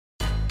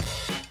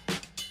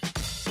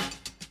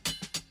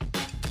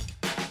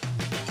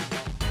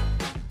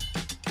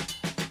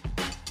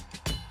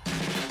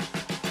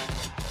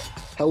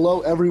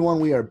Hello, everyone.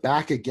 We are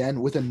back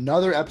again with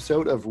another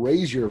episode of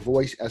Raise Your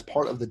Voice as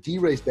part of the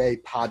D-Rays Bay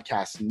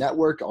Podcast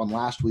Network. On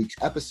last week's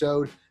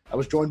episode, I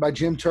was joined by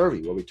Jim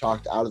Turvey, where we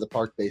talked Out of the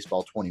Park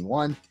Baseball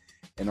 21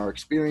 and our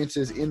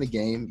experiences in the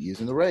game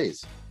using the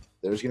Rays.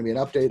 There's going to be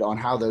an update on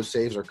how those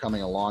saves are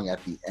coming along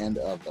at the end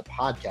of the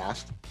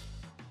podcast.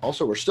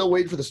 Also, we're still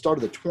waiting for the start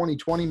of the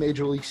 2020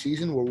 Major League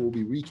season, where we'll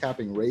be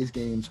recapping Rays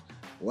games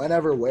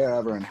whenever,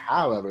 wherever, and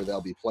however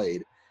they'll be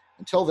played.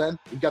 Until then,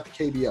 we've got the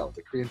KBO,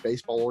 the Korean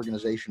Baseball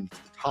Organization, the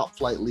top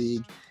flight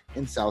league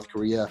in South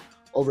Korea.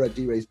 Over at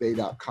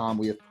draysbay.com,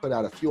 we have put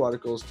out a few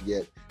articles to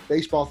get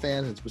baseball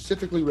fans, and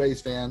specifically Rays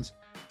fans,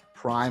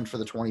 primed for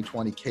the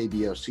 2020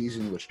 KBO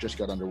season, which just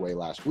got underway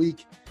last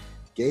week.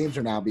 Games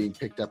are now being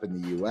picked up in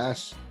the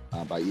U.S.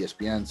 By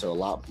ESPN,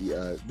 so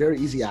very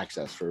easy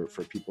access for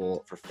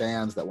people, for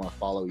fans that want to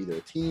follow either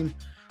a team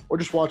or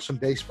just watch some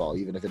baseball,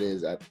 even if it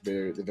is at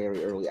the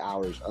very early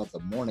hours of the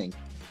morning.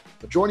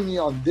 But joining me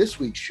on this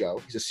week's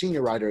show, he's a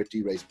senior writer at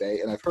D-Rays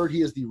Bay, and I've heard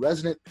he is the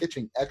resident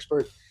pitching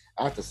expert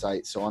at the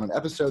site. So on an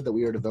episode that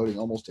we are devoting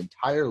almost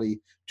entirely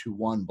to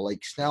one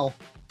Blake Snell,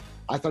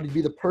 I thought he'd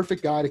be the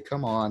perfect guy to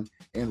come on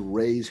and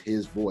raise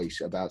his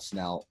voice about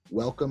Snell.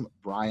 Welcome,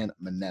 Brian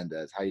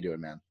Menendez. How you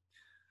doing, man?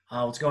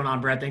 What's going on,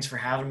 Brad? Thanks for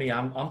having me.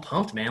 I'm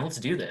pumped, man. Let's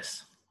do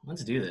this.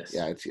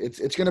 Yeah,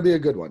 it's going to be a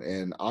good one.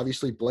 And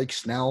obviously, Blake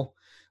Snell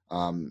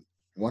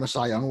won a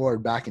Cy Young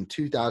Award back in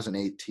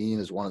 2018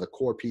 as one of the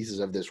core pieces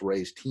of this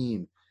Rays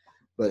team,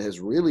 but has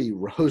really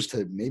rose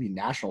to maybe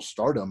national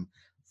stardom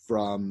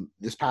from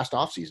this past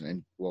offseason.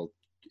 And, well,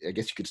 I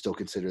guess you could still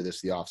consider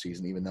this the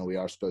offseason, even though we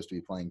are supposed to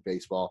be playing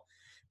baseball,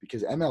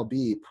 because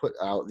MLB put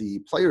out the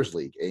Players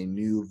League, a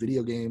new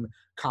video game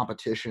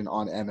competition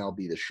on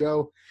MLB The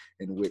Show,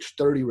 in which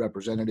 30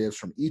 representatives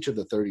from each of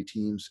the 30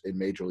 teams in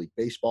Major League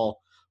Baseball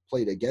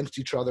played against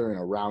each other in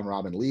a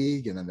round-robin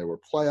league, and then there were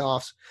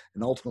playoffs,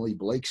 and ultimately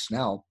Blake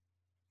Snell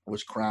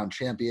was crowned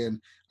champion.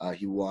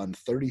 He won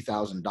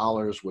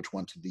 $30,000, which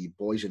went to the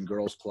Boys and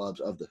Girls Clubs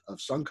of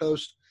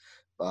Suncoast.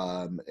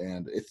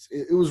 And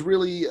it was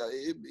really,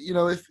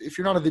 if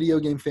you're not a video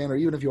game fan, or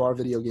even if you are a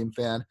video game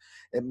fan,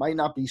 it might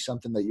not be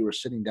something that you were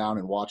sitting down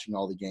and watching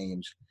all the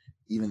games,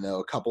 even though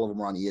a couple of them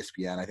were on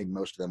ESPN. I think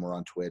most of them were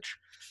on Twitch.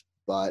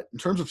 But in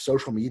terms of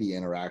social media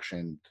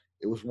interaction,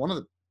 it was one of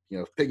the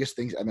biggest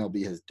things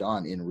MLB has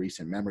done in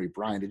recent memory.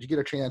 Brian, did you get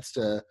a chance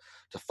to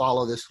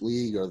follow this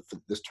league or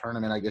this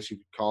tournament, I guess you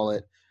could call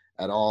it,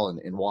 at all,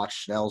 and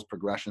watch Snell's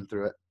progression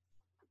through it?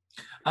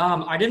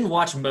 I didn't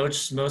watch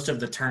most of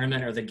the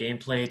tournament or the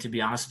gameplay, to be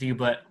honest with you,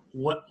 but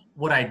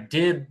what I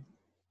did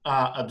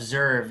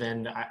observe,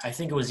 and I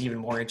think it was even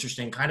more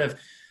interesting, kind of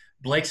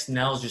Blake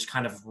Snell's just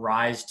kind of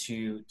rise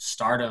to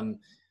stardom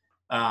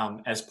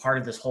as part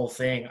of this whole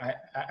thing.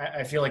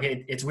 I feel like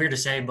it's weird to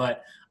say,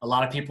 but a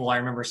lot of people, I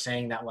remember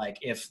saying that, like,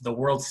 if the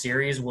World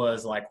Series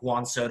was like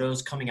Juan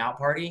Soto's coming out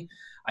party,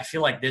 I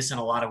feel like this in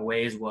a lot of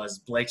ways was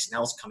Blake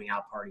Snell's coming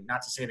out party.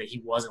 Not to say that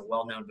he wasn't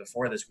well known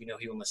before this. We know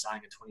he won the Cy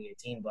Young in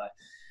 2018, but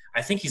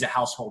I think he's a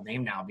household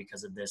name now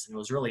because of this. And it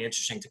was really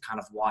interesting to kind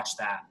of watch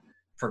that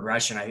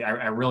progression.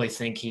 I really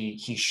think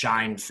he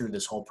shined through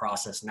this whole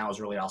process, and that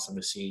was really awesome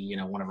to see,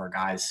 one of our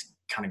guys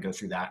kind of go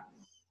through that.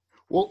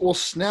 Well,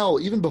 Snell,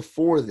 even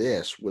before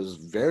this, was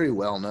very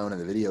well known in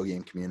the video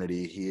game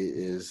community. He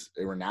is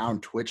a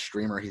renowned Twitch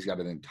streamer. He's got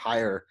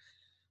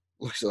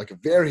looks like a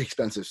very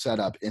expensive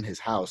setup in his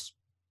house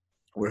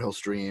where he'll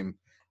stream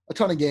a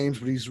ton of games,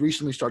 but he's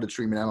recently started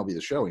streaming MLB The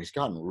Show, and he's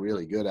gotten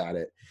really good at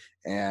it.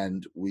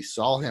 And we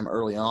saw him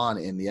early on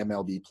in the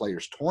MLB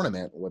Players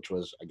Tournament, which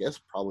was, I guess,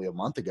 probably a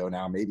month ago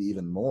now, maybe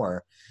even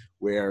more,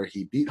 where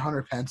he beat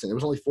Hunter Pence, and it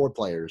was only 4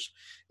 players.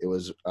 It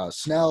was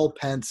Snell,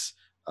 Pence,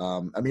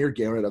 Amir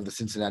Garrett of the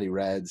Cincinnati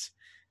Reds,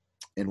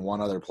 and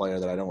one other player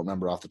that I don't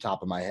remember off the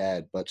top of my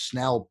head. But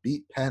Snell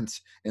beat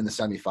Pence in the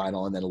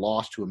semifinal and then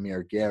lost to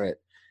Amir Garrett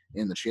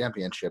in the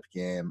championship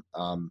game.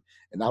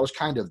 And that was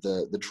kind of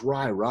the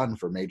dry run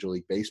for Major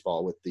League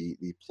Baseball, with the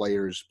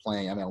players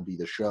playing MLB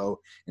The Show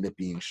and it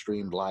being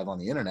streamed live on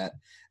the internet.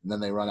 And then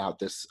they run out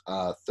this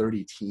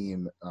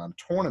 30-team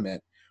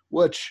tournament,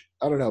 which,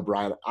 I don't know,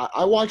 Brian,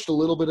 I watched a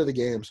little bit of the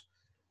games.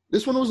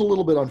 This one was a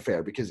little bit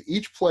unfair because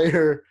each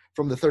player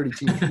from the 30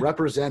 teams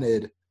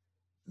represented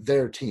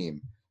their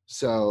team.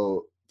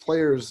 So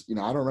players, I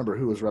don't remember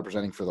who was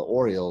representing for the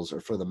Orioles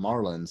or for the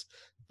Marlins,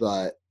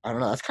 but I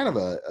don't know. That's kind of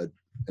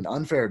an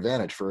unfair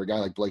advantage for a guy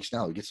like Blake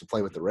Snell who gets to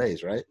play with the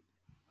Rays, right?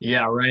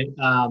 Yeah, right.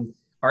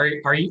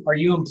 Are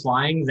you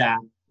implying that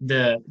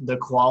the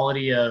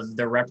quality of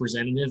the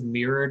representative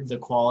mirrored the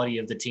quality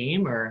of the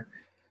team, or?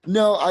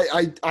 No,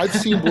 I've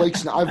seen Blake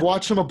Snell. I've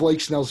watched some of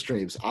Blake Snell's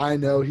streams. I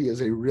know he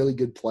is a really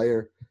good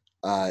player,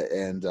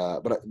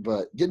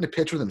 but getting to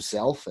pitch with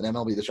himself in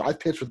MLB The Show. I've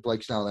pitched with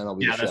Blake Snell in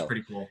MLB The Show. Yeah, that's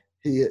pretty cool.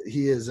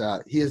 He is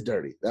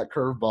dirty. That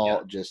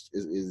curveball just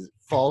is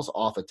falls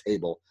off a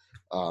table,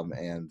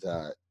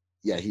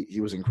 he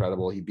was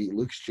incredible. He beat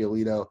Lucas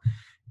Giolito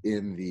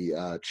in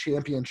the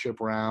championship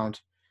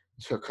round,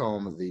 took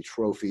home the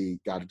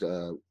trophy, got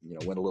to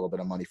win a little bit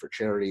of money for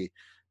charity.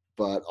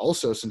 But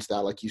also, since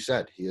that, like you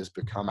said, he has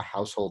become a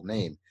household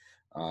name.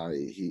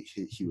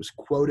 He was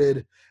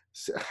quoted.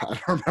 I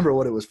don't remember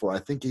what it was for. I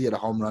think he had a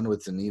home run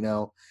with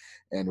Zunino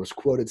and was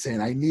quoted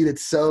saying, "I need it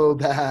so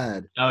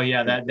bad." Oh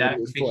yeah, when that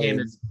he was became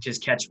playing. his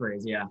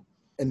catchphrase. Yeah.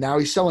 And now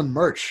he's selling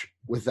merch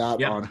with that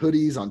Yep. on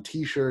hoodies, on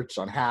T-shirts,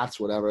 on hats,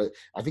 whatever.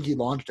 I think he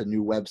launched a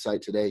new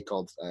website today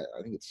called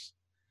I think it's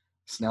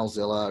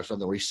Snellzilla or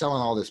something, where he's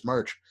selling all this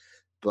merch.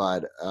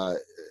 But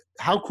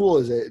how cool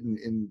is it?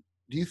 And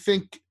do you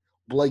think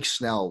Blake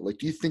Snell, like,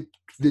 do you think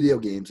video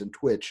games and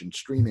Twitch and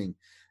streaming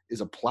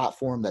is a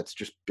platform that's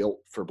just built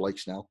for Blake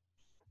Snell?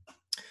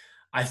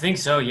 I think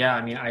so. Yeah.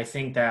 I mean, I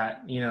think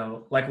that,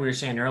 like we were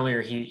saying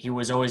earlier, he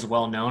was always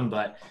well known,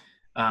 but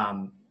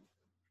um,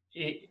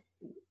 it,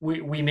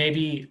 we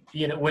maybe,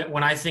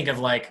 when I think of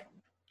like,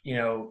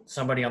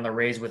 somebody on the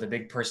Rays with a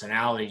big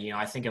personality,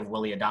 I think of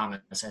Willie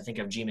Adames. I think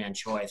of G-Man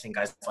Choi. I think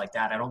guys like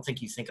that. I don't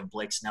think you think of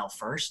Blake Snell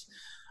first.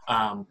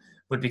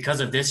 But because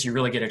of this, you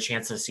really get a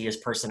chance to see his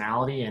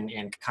personality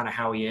and kind of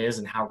how he is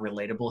and how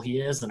relatable he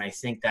is. And I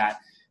think that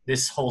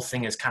this whole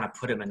thing has kind of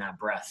put him in that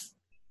breath.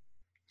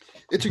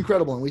 It's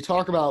incredible. And we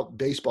talk about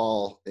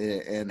baseball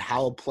and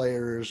how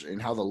players and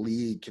how the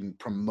league can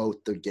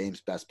promote the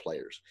game's best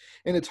players.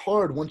 And it's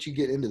hard once you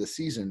get into the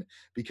season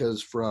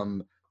because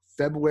from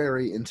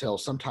February until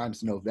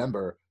sometimes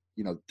November,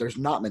 there's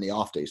not many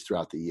off days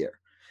throughout the year.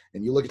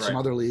 And you look at some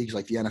other leagues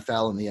like the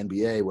NFL and the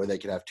NBA where they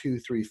could have 2,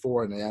 3,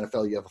 4. In the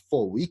NFL, you have a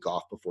full week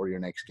off before your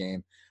next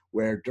game,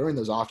 where during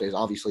those off days,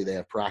 obviously they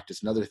have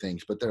practice and other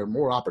things, but there are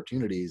more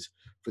opportunities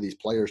for these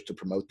players to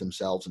promote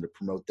themselves and to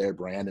promote their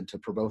brand and to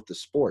promote the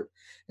sport.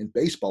 In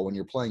baseball, when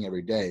you're playing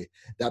every day,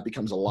 that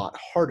becomes a lot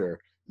harder.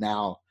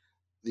 Now,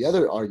 the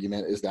other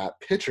argument is that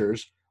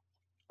pitchers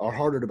are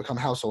harder to become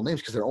household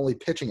names because they're only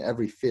pitching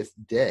every 5th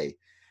day.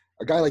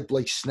 A guy like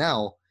Blake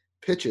Snell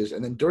pitches,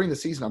 and then during the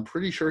season, I'm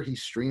pretty sure he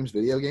streams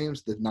video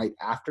games the night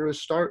after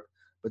his start,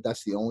 but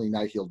that's the only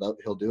night he'll do it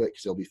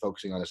because he'll be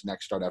focusing on his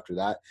next start after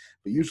that.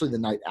 But usually the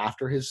night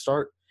after his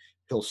start,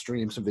 he'll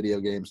stream some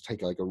video games,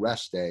 take like a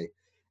rest day.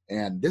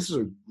 And this is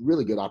a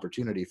really good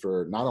opportunity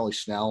for not only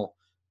Snell,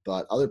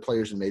 but other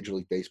players in Major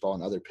League Baseball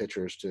and other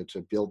pitchers to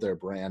build their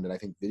brand. And I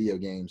think video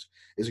games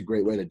is a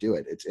great way to do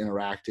it. It's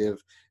interactive.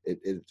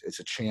 It's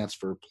a chance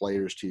for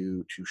players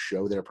to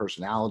show their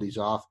personalities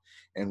off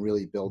and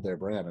really build their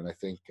brand. And I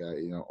think,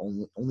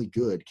 only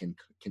good can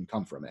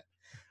come from it.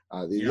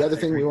 The other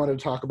thing we wanted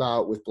to talk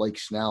about with Blake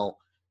Snell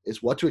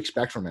is what to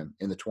expect from him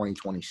in the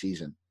 2020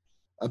 season.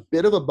 A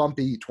bit of a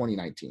bumpy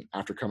 2019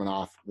 after coming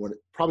off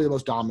probably the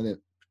most dominant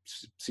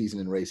season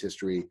in Rays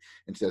history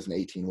in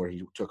 2018, where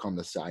he took home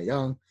the Cy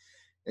Young.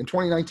 In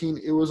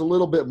 2019, it was a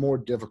little bit more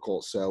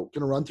difficult. So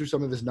going to run through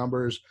some of his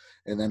numbers,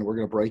 and then we're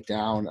going to break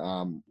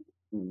down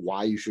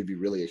why you should be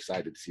really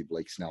excited to see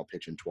Blake Snell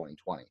pitch in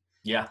 2020.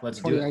 Yeah, let's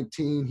do it.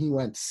 2019, he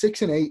went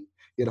 6-8.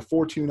 He had a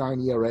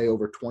 4.29 ERA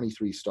over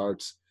 23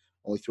 starts,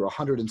 only threw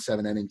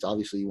 107 innings.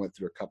 Obviously, he went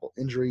through a couple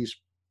injuries.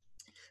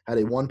 Had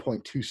a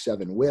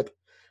 1.27 WHIP,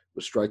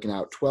 was striking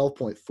out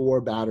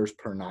 12.4 batters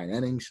per 9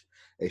 innings,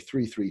 a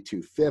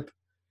 3.32 FIP,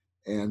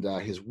 and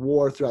his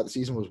WAR throughout the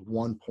season was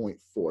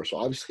 1.4. So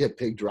obviously a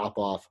big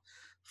drop-off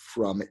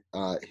from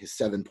his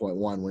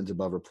 7.1 wins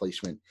above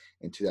replacement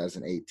in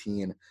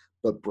 2018.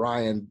 But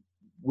Brian,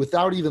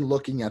 without even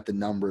looking at the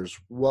numbers,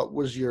 what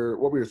were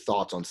your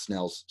thoughts on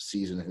Snell's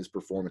season and his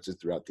performances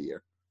throughout the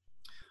year?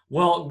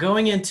 Well,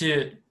 going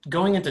into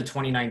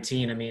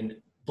 2019, I mean,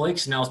 Blake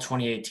Snell's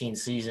 2018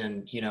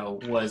 season,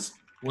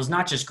 was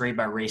not just great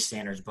by race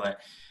standards, but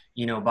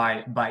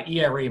by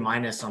ERA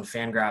minus on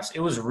Fangraphs, it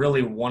was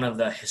really one of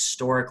the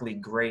historically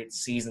great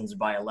seasons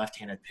by a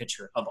left-handed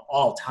pitcher of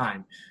all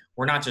time.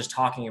 We're not just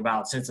talking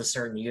about since a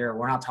certain year.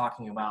 We're not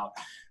talking about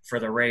for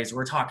the Rays.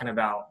 We're talking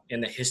about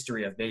in the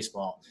history of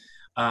baseball.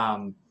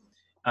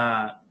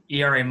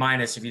 ERA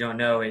minus, if you don't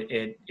know,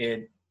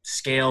 it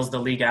scales the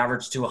league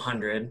average to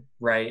 100,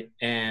 right?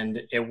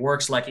 And it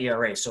works like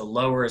ERA. So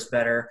lower is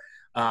better.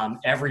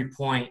 Every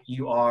point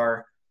you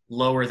are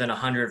lower than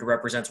 100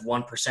 represents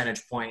 1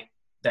 percentage point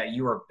that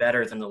you are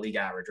better than the league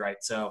average, right?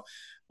 So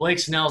Blake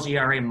Snell's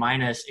ERA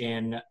minus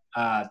in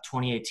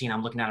 2018,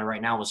 I'm looking at it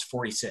right now, was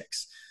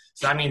 46.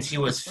 So that means he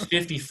was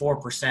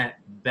 54%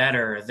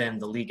 better than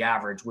the league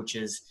average, which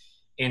is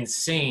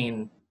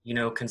insane,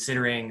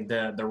 considering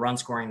the run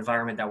scoring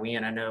environment that we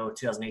in. I know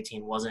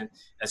 2018 wasn't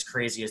as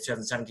crazy as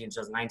 2017,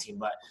 2019,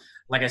 but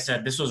like I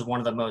said, this was one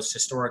of the most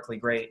historically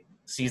great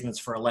seasons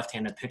for a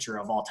left-handed pitcher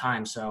of all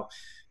time. So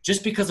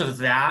just because of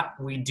that,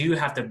 we do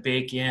have to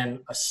bake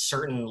in a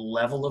certain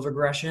level of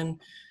aggression.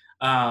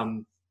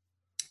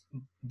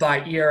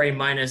 By ERA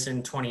minus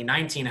in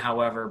 2019,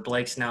 however,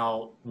 Blake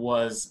Snell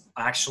was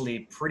actually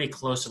pretty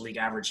close to league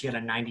average. He had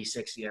a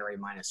 96 ERA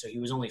minus, so he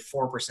was only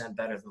 4%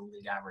 better than the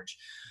league average.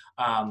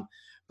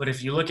 But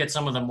if you look at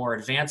some of the more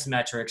advanced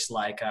metrics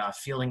like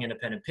fielding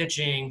independent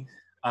pitching,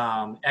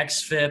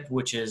 xFIP,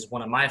 which is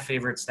one of my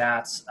favorite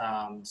stats,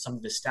 some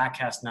of the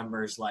StatCast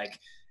numbers like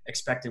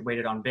expected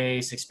weighted on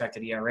base,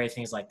 expected ERA,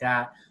 things like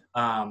that.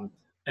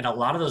 And a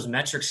lot of those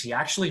metrics, he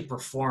actually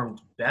performed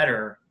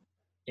better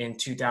in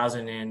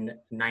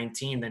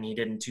 2019 than he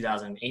did in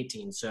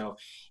 2018. So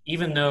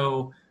even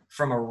though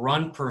from a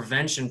run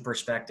prevention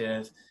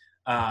perspective,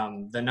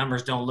 the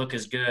numbers don't look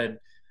as good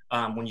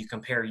when you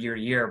compare year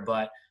to year,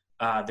 but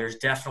there's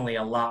definitely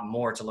a lot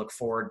more to look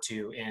forward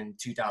to in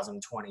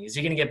 2020. Is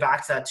he going to get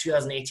back to that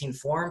 2018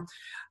 form?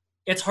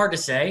 It's hard to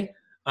say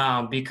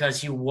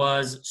because he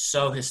was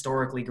so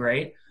historically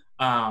great.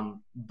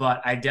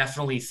 But I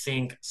definitely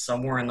think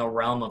somewhere in the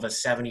realm of a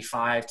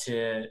 75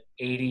 to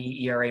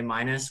 80 ERA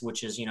minus,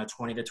 which is,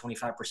 20 to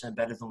 25%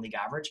 better than league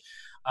average.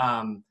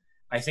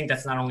 I think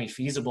that's not only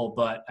feasible,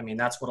 but I mean,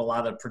 that's what a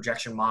lot of the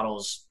projection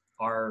models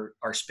are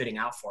spitting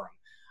out for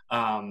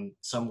him.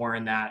 Somewhere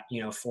in that,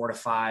 4 to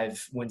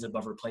 5 wins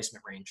above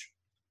replacement range.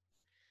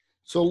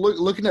 So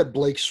looking at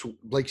Blake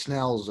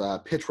Snell's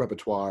pitch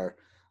repertoire,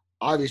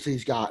 obviously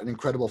he's got an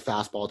incredible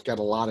fastball. It's got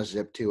a lot of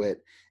zip to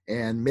it,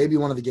 and maybe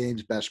one of the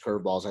game's best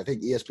curveballs. I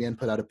think ESPN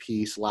put out a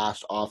piece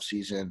last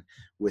offseason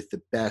with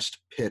the best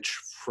pitch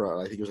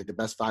I think it was like the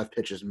best 5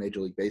 pitches in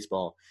Major League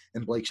Baseball,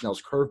 and Blake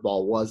Snell's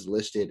curveball was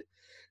listed.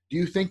 Do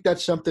you think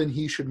that's something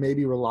he should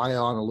maybe rely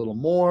on a little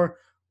more,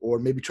 or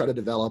maybe try to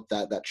develop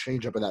that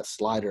changeup or that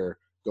slider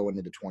going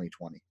into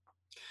 2020?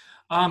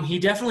 He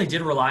definitely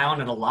did rely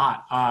on it a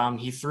lot.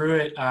 He threw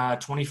it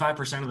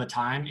 25% of the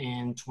time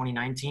in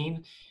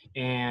 2019,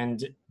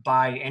 and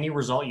by any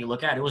result you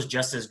look at, it was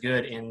just as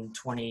good in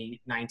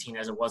 2019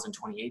 as it was in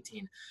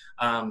 2018.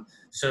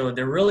 So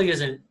there really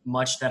isn't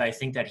much that I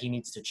think that he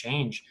needs to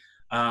change.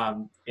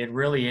 It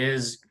really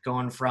is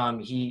going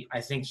from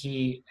I think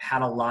he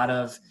had a lot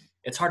of –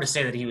 it's hard to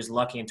say that he was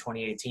lucky in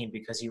 2018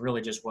 because he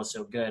really just was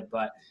so good.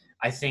 But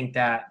I think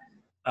that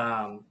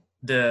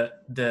the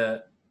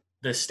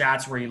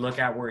stats where you look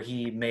at where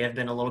he may have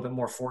been a little bit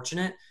more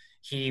fortunate,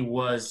 he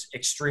was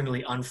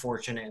extremely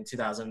unfortunate in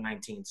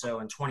 2019. So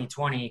in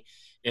 2020,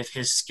 if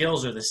his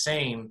skills are the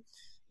same,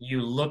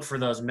 you look for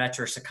those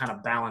metrics to kind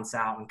of balance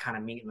out and kind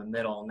of meet in the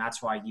middle. And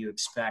that's why you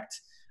expect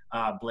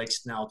Blake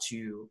Snell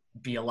to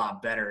be a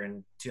lot better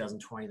in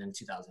 2020 than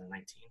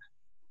 2019.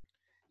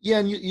 Yeah,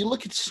 and you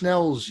look at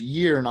Snell's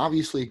year, and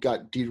obviously it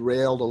got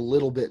derailed a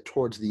little bit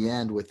towards the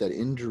end with that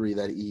injury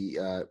that he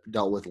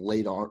dealt with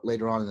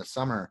later on in the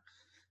summer.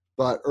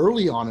 But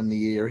early on in the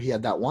year, he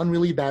had that one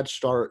really bad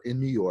start in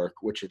New York,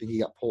 which I think he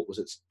got pulled. Was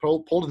it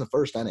pulled in the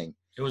first inning?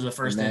 It was the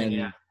first inning,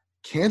 yeah.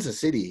 Kansas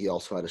City, he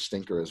also had a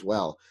stinker as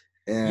well.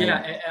 And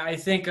yeah, I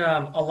think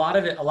a lot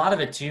of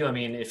it too. I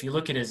mean, if you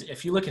look at his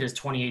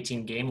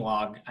 2018 game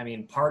log, I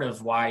mean, part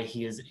of why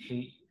his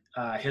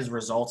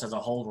results as a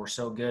whole were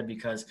so good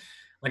because,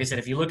 like I said,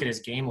 if you look at his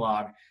game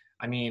log,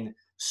 I mean,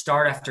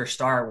 start after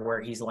start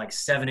where he's like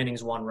 7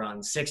 innings, 1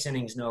 run, 6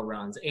 innings, no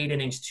runs, 8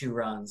 innings, 2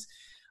 runs.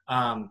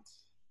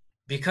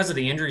 Because of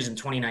the injuries in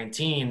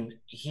 2019,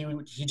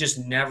 he just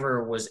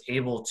never was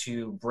able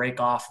to break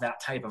off that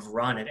type of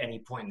run at any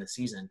point in the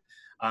season.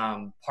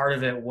 Part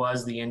of it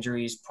was the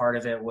injuries. Part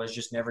of it was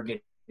just never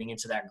getting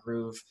into that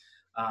groove.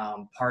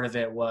 Part of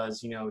it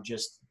was, him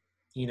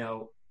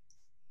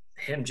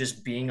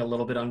just being a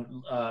little bit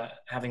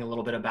having a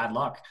little bit of bad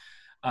luck.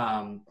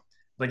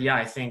 But yeah,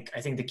 I think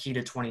the key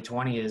to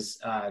 2020 is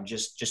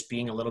just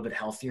being a little bit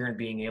healthier and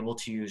being able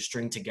to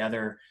string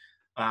together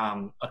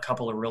a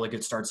couple of really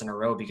good starts in a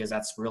row, because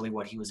that's really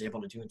what he was able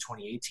to do in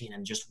 2018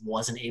 and just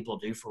wasn't able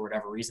to do for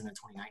whatever reason in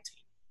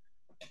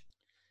 2019.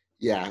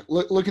 Yeah,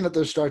 looking at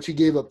those starts, he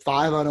gave up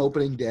 5 on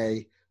opening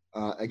day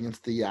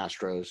against the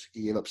Astros.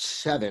 He gave up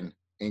 7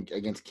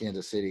 against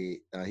Kansas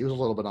City. He was a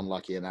little bit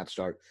unlucky in that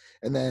start.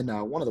 And then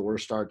one of the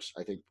worst starts,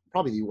 I think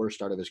probably the worst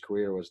start of his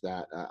career, was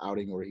that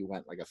outing where he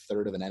went like a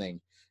third of an inning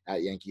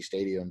at Yankee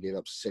Stadium, gave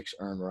up 6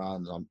 earned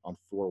runs on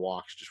 4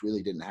 walks, just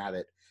really didn't have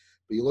it.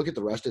 But you look at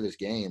the rest of his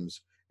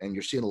games, and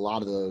you're seeing a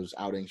lot of those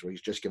outings where he's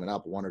just given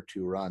up 1 or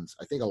 2 runs.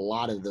 I think a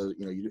lot of those,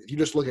 if you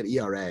just look at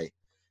ERA,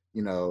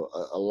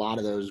 a lot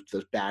of those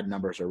bad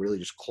numbers are really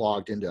just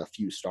clogged into a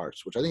few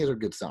starts, which I think is a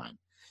good sign.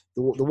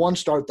 The one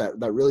start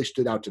that really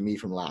stood out to me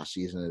from last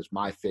season is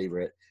my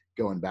favorite,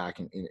 going back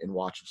and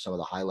watching some of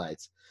the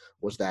highlights,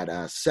 was that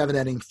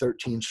 7-inning,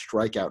 13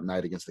 strikeout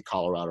night against the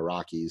Colorado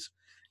Rockies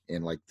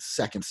in like the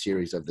second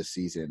series of the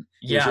season.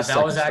 Yeah,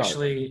 that was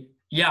actually –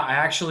 yeah, I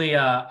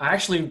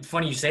actually,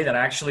 funny you say that. I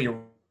actually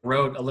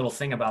wrote a little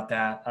thing about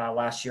that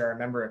last year. I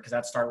remember it because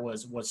that start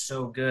was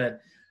so good.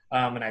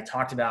 And I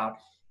talked about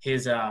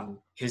his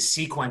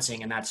sequencing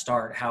in that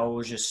start, how it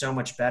was just so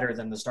much better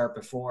than the start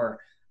before.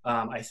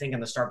 I think in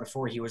the start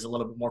before, he was a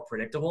little bit more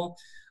predictable.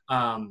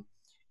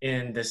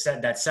 In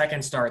that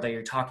second start that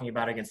you're talking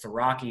about against the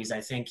Rockies,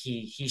 I think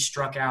he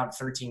struck out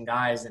 13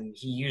 guys, and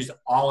he used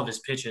all of his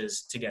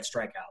pitches to get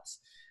strikeouts.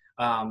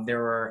 There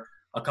were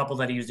a couple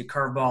that he used a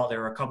curveball.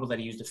 There were a couple that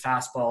he used a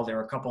fastball. There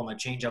were a couple on the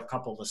changeup,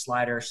 couple of the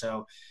slider.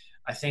 So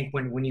I think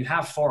when you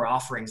have 4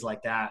 offerings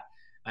like that,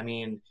 I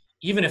mean,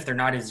 even if they're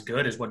not as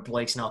good as what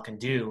Blake Snell can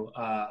do,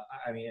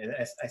 I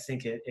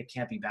think it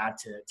can't be bad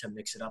to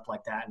mix it up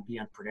like that and be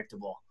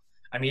unpredictable.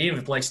 I mean, even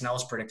if Blake Snell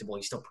is predictable,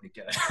 he's still pretty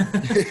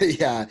good.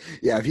 Yeah.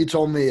 If you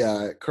told me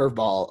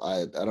curveball,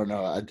 I don't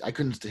know. I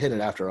couldn't hit it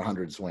after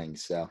 100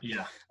 swings. So,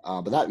 Yeah.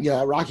 but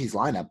that Rockies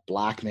lineup: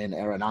 Blackmon,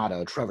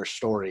 Arenado, Trevor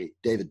Story,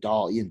 David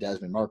Dahl, Ian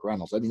Desmond, Mark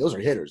Reynolds. I mean, those are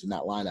hitters in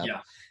that lineup.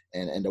 Yeah.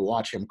 And to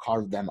watch him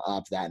carve them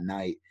up that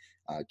night,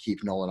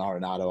 keep Nolan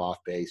Arenado off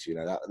base,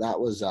 that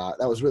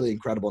was really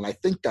incredible. And I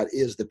think that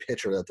is the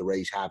pitcher that the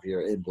Rays have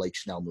here in Blake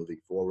Snell moving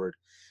forward.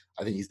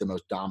 I think he's the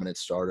most dominant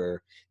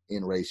starter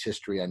in Rays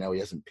history. I know he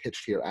hasn't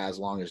pitched here as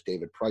long as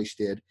David Price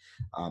did,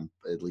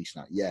 at least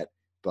not yet.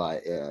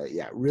 But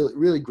really,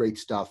 really great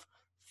stuff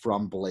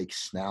from Blake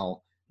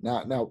Snell.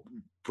 Now,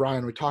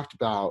 Brian, we talked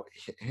about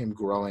him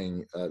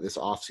growing this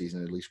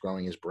offseason, at least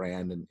growing his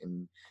brand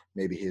and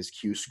maybe his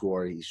Q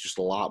score. He's just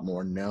a lot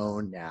more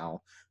known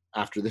now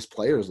after this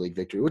Players League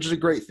victory, which is a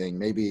great thing.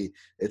 Maybe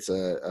it's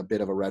a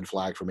bit of a red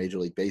flag for Major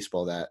League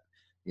Baseball that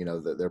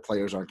their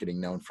players aren't getting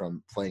known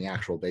from playing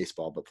actual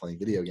baseball, but playing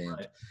video games.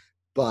 Right.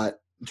 But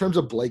in terms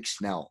of Blake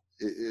Snell,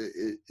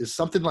 is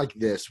something like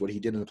this, what he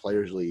did in the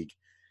Players League,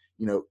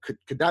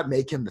 could that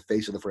make him the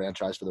face of the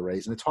franchise for the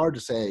Rays? And it's hard to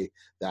say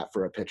that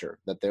for a pitcher,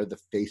 that they're the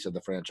face of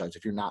the franchise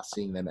if you're not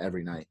seeing them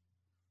every night.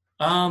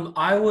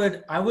 I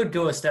would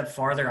go a step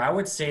farther. I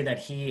would say that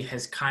he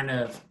has kind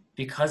of,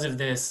 because of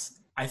this,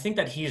 I think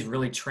that he's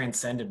really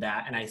transcended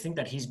that. And I think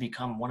that he's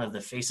become one of the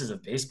faces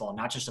of baseball,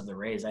 not just of the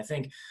Rays. I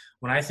think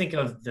when I think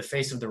of the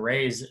face of the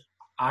Rays,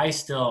 I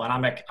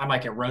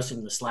might get roasted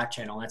in the Slack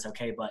channel. That's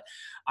okay. But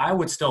I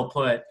would still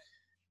put,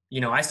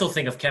 I still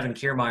think of Kevin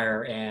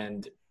Kiermaier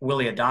and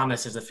Willy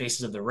Adames as the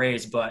faces of the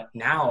Rays. But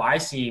now I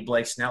see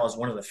Blake Snell as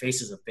one of the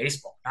faces of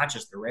baseball, not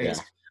just the Rays.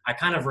 Yeah. I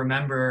kind of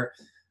remember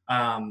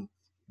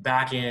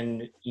back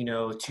in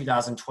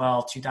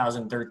 2012,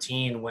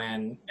 2013,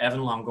 when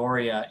Evan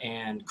Longoria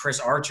and Chris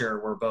Archer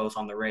were both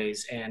on the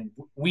Rays, and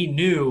we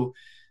knew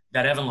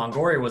that Evan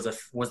Longoria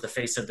was the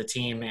face of the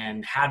team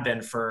and had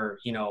been for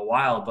a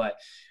while. But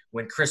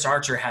when Chris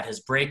Archer had his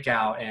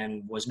breakout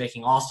and was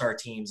making all-star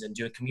teams and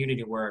doing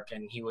community work,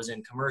 and he was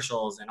in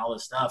commercials and all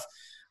this stuff,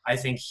 I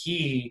think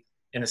he,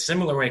 in a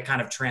similar way,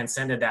 kind of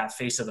transcended that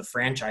face of the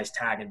franchise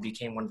tag and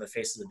became one of the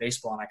faces of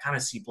baseball. And I kind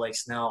of see Blake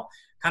Snell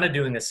kind of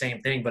doing the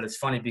same thing, but it's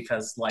funny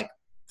because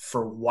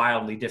for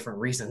wildly different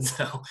reasons.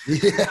 So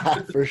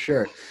yeah, for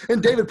sure.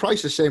 And David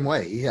Price the same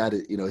way. He had,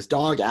 his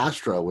dog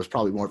Astro was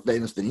probably more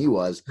famous than he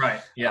was.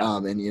 Right. Yeah.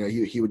 And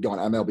he would go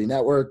on MLB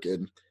Network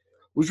and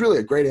was really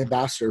a great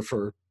ambassador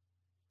for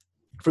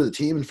the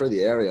team and for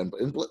the area.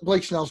 And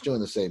Blake Snell's doing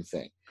the same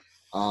thing.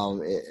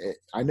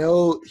 I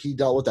know he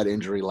dealt with that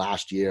injury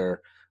last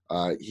year.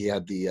 He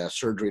had the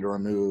surgery to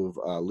remove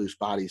loose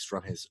bodies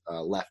from his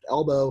left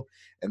elbow,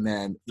 and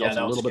then felt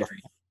a little bit of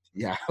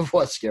it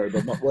was scary.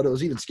 But what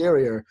was even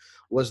scarier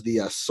was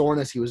the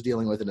soreness he was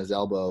dealing with in his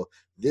elbow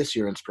this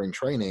year in spring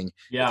training.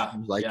 Yeah,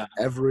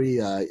 every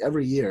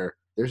year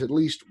there's at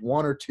least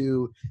one or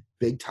two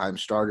big time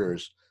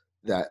starters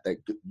that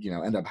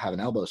end up having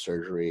elbow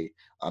surgery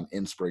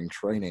in spring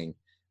training.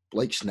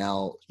 Blake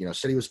Snell,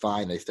 said he was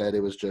fine. They said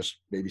it was just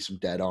maybe some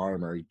dead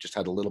arm, or he just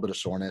had a little bit of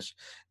soreness.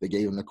 They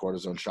gave him the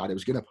cortisone shot. It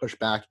was going to push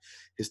back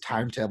his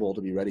timetable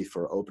to be ready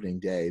for opening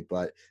day.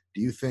 But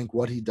do you think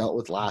what he dealt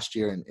with last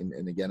year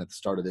and again at the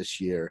start of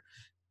this year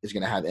is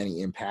going to have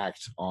any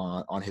impact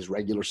on his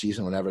regular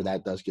season whenever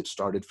that does get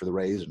started for the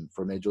Rays and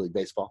for Major League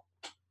Baseball?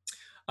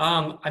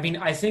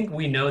 I think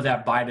we know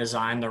that by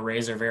design, the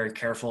Rays are very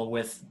careful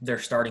with their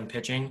starting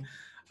pitching.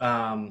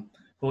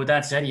 But with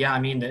that said, yeah, I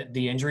mean,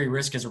 the injury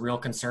risk is a real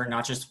concern,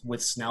 not just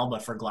with Snell,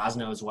 but for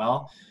Glasnow as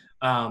well.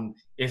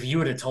 If you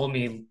would have told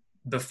me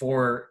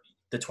before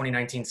the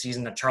 2019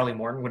 season that Charlie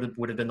Morton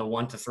would have been the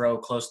one to throw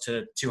close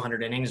to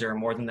 200 innings or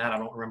more than that, I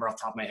don't remember off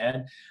the top of my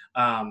head,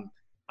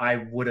 I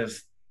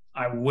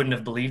wouldn't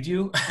have believed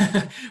you.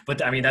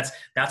 But I mean, that's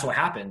what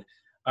happened.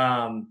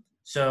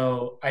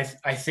 So I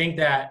think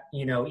that,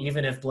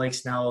 even if Blake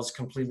Snell is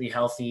completely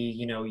healthy,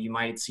 you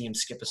might see him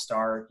skip a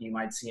start. You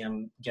might see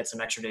him get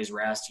some extra days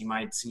rest. You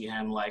might see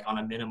him on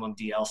a minimum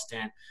DL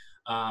stint.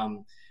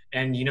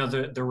 And,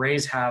 the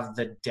Rays have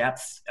the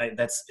depth.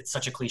 It's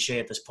such a cliche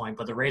at this point,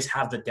 but the Rays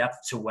have the depth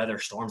to weather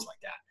storms like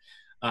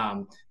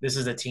that. This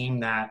is a team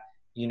that,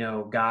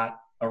 got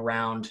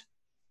around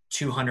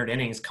 200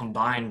 innings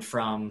combined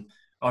from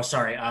 –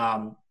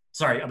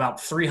 about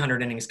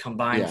 300 innings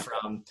combined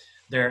from –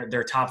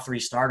 their top three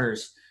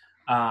starters,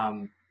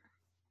 and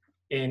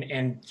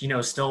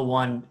still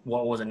won,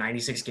 what was it,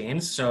 96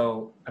 games.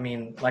 So I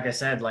mean, like I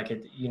said,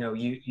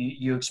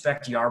 you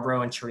expect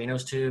Yarbrough and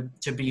Chirinos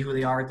to be who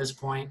they are at this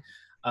point.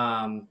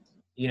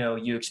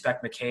 You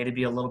expect McKay to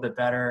be a little bit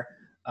better.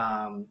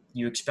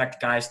 You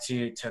expect guys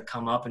to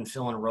come up and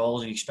fill in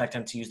roles. You expect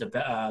them to use the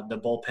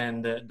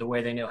bullpen the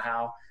way they know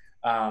how.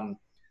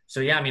 So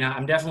yeah, I mean,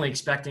 I'm definitely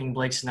expecting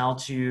Blake Snell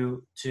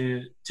to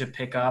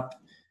pick up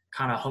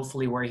kind of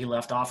hopefully where he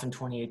left off in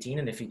 2018.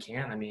 And if he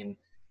can, I mean,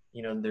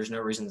 there's no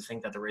reason to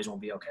think that the Rays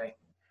won't be okay.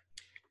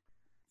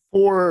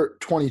 For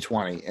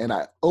 2020 and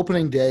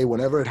opening day,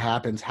 whenever it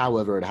happens,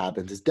 however it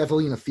happens, it's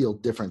definitely going to feel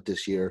different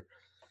this year.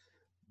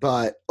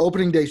 But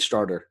opening day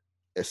starter,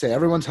 say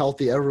everyone's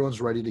healthy,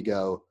 everyone's ready to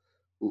go,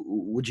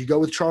 would you go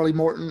with Charlie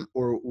Morton,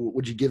 or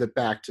would you give it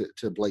back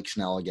to Blake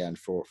Snell again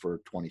for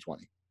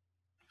 2020?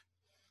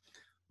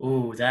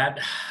 Ooh,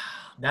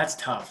 that's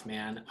tough,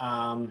 man.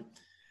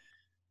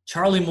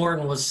 Charlie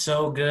Morton was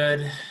so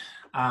good,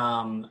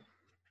 um,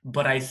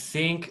 but I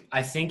think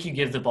you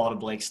give the ball to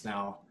Blake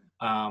Snell,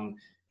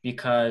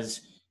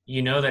 because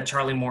you know that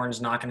Charlie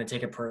Morton's not going to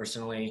take it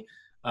personally.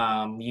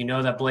 You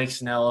know that Blake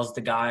Snell is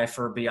the guy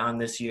for beyond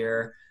this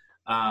year.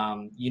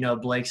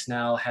 Blake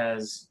Snell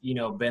has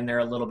been there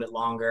a little bit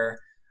longer.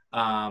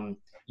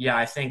 Yeah,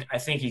 I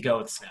think you go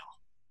with Snell.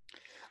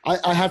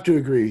 I have to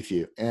agree with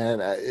you.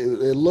 And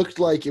it looked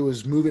like it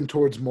was moving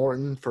towards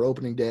Morton for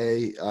opening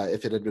day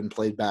if it had been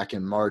played back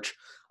in March.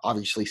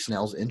 Obviously,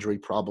 Snell's injury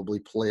probably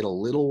played a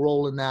little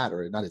role in that,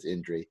 or not his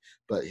injury,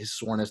 but his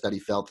soreness that he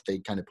felt that they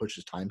kind of pushed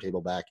his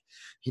timetable back.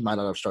 He might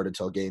not have started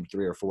till game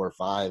 3 or 4 or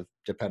 5,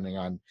 depending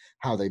on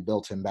how they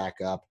built him back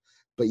up.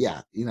 But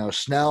yeah,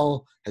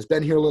 Snell has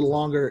been here a little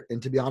longer,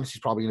 and to be honest, he's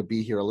probably going to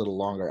be here a little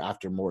longer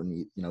after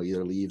Morton,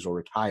 either leaves or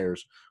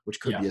retires, which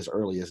could be as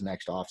early as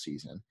next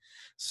offseason.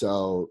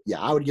 So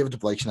yeah, I would give it to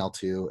Blake Snell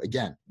too,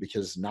 again,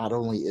 because not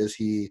only is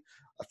he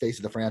a face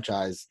of the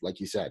franchise, like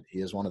you said,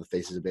 he is one of the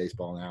faces of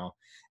baseball now.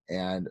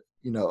 And,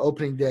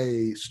 opening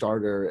day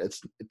starter,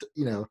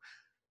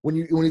 when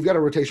you've got a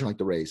rotation like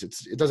the Rays,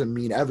 it doesn't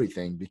mean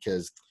everything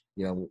because,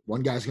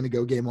 one guy's going to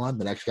go game 1,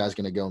 the next guy's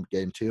going to go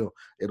game 2.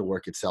 It'll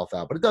work itself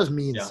out, but it does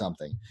mean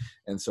something.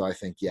 And so I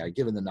think,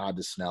 giving the nod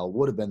to Snell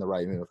would have been the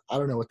right move. I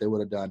don't know what they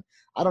would have done.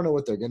 I don't know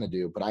what they're going to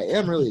do, but I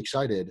am really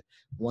excited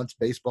once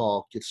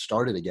baseball gets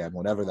started again,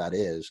 whatever that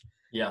is.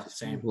 Yeah,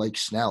 same. Blake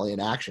Snell in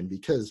action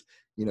because,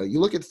 you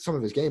look at some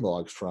of his game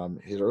logs from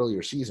his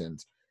earlier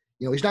seasons,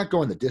 he's not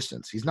going the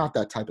distance. He's not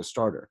that type of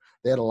starter.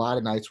 They had a lot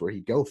of nights where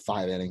he'd go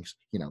 5 innings,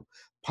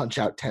 punch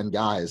out 10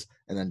 guys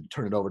and then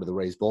turn it over to the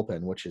Rays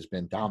bullpen, which has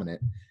been dominant.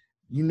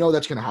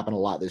 That's going to happen a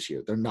lot this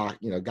year. They're not,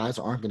 guys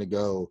aren't going to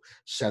go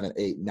 7,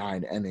 8,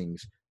 9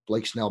 innings.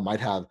 Blake Snell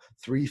might have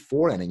 3,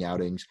 4 inning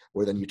outings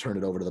where then you turn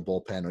it over to the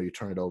bullpen or you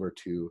turn it over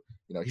to,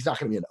 he's not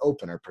going to be an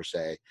opener per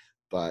se,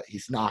 but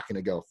he's not going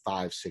to go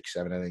 5, 6,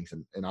 7 innings.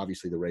 And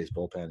obviously the Rays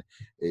bullpen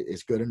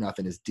is good enough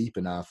and is deep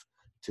enough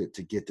to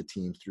get the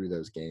team through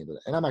those games.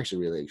 And I'm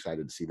actually really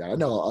excited to see that. I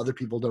know other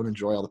people don't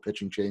enjoy all the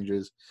pitching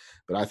changes,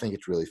 but I think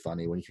it's really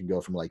funny when you can go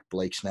from like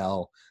Blake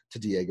Snell to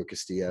Diego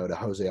Castillo to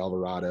Jose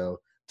Alvarado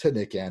to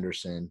Nick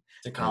Anderson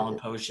to Colin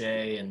Poche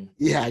and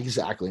yeah,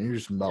 exactly. And you're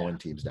just mowing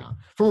teams down.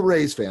 From a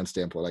Rays fan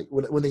standpoint, like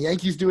when the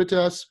Yankees do it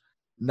to us,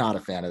 not a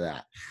fan of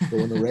that. But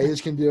when the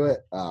Rays can do it,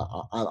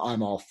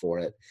 I'm all for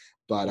it.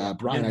 But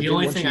Brian, the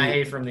only thing I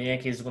hate from the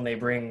Yankees is when they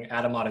bring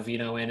Adam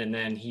Ottavino in and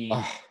then he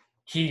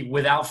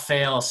without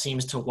fail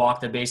seems to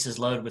walk the bases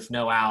loaded with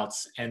no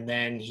outs, and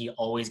then he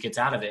always gets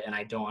out of it, and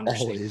I don't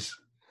understand.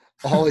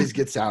 Always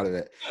gets out of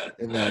it.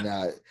 And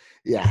then,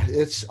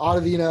 it's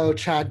Ottavino,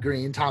 Chad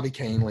Green, Tommy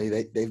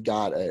Kahnle. They've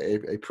got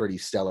a pretty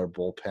stellar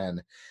bullpen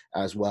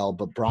as well.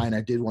 But, Brian,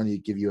 I did want to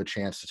give you a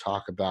chance to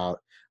talk about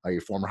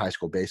your former high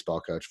school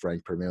baseball coach,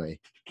 Frank Permui.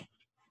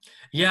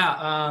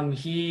 Yeah,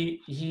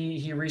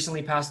 he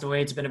recently passed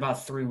away. It's been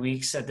about 3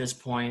 weeks at this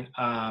point.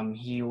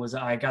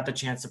 I got the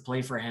chance to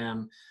play for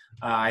him.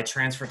 I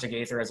transferred to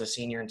Gaither as a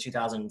senior in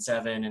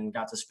 2007 and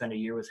got to spend a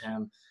year with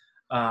him.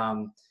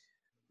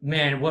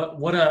 Man,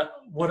 what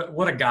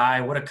a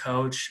guy, what a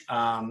coach.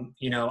 What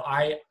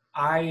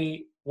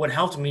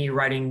helped me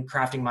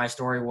crafting my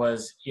story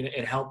was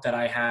it helped that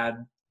I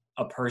had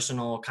a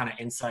personal kind of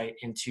insight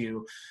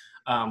into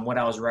what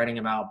I was writing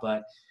about,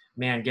 but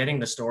man, getting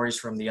the stories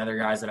from the other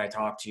guys that I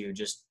talked to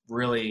just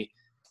really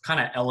kind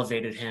of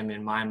elevated him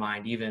in my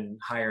mind, even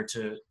higher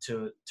to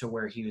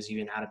where he was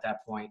even at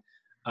that point.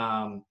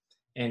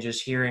 And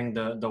just hearing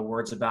the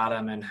words about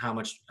him and how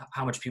much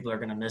people are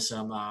going to miss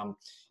him.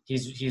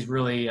 He's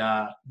really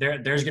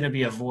there's going to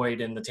be a void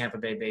in the Tampa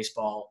Bay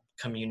baseball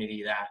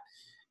community that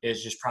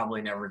is just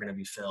probably never going to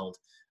be filled.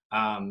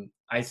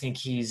 I think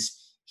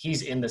he's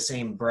in the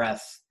same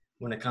breath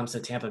when it comes to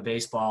Tampa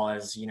baseball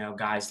as,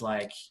 guys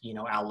like,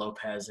 Al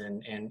Lopez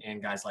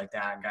and guys like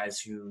that, guys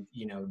who,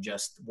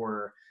 just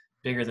were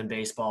bigger than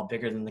baseball,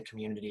 bigger than the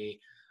community.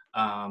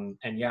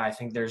 And yeah, I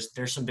think there's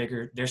some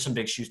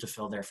big shoes to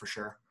fill there for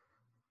sure.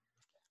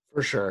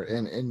 For sure.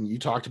 And you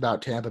talked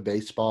about Tampa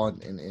baseball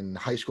and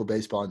high school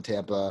baseball in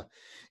Tampa.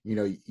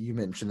 You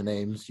mentioned the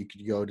names. You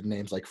could go to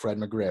names like Fred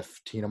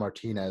McGriff, Tino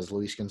Martinez,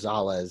 Luis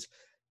Gonzalez,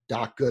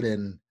 Doc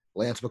Gooden,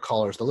 Lance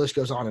McCullers. The list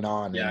goes on and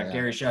on. Yeah, and,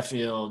 Gary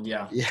Sheffield.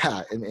 Yeah.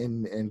 Yeah,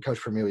 and Coach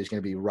Permui is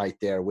going to be right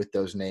there with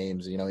those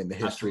names, in the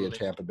history of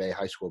Tampa Bay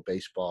high school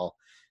baseball.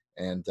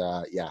 And,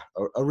 a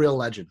real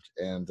legend.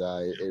 And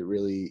it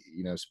really,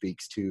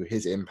 speaks to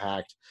his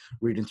impact,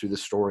 reading through the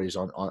stories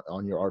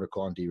on your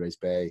article on D-Rays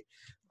Bay,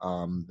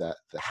 that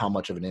how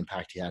much of an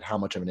impact he had, how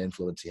much of an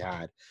influence he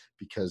had.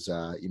 Because,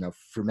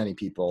 for many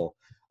people,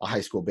 a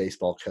high school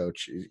baseball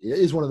coach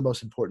is one of the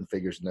most important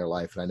figures in their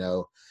life. And I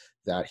know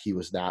that he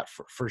was that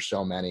for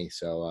so many.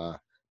 So,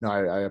 No,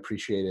 I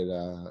appreciated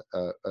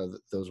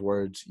those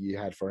words you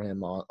had for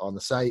him on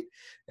the site,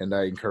 and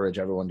I encourage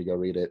everyone to go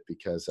read it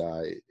because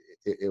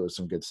it was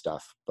some good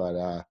stuff.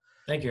 But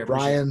Thank you. I appreciate it.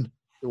 Brian,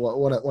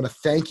 want to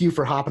thank you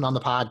for hopping on the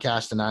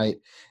podcast tonight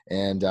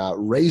and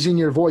raising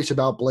your voice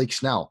about Blake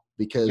Snell.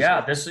 Because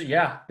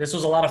this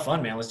was a lot of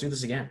fun, man. Let's do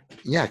this again.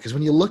 Yeah, because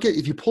when you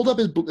if you pulled up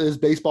his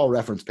baseball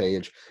reference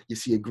page, you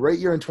see a great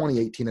year in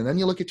 2018, and then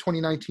you look at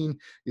 2019,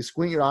 you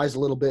squint your eyes a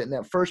little bit, and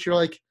at first you're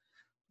like,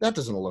 that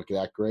doesn't look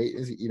that great.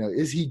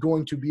 Is he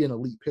going to be an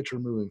elite pitcher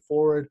moving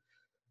forward?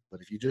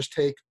 But if you just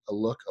take a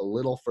look a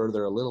little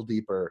further, a little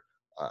deeper,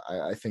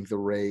 I think the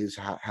Rays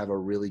have a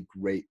really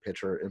great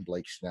pitcher in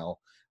Blake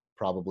Snell,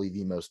 probably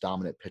the most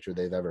dominant pitcher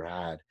they've ever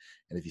had.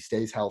 And if he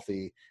stays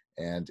healthy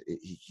and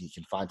he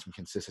can find some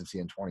consistency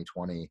in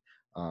 2020,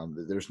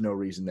 there's no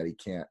reason that he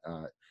can't,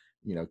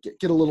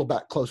 get a little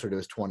bit closer to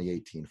his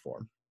 2018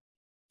 form.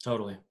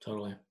 Totally.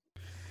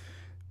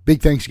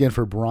 Big thanks again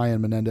for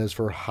Brian Menendez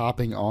for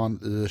hopping on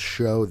the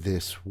show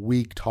this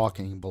week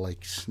talking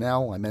Blake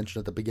Snell. I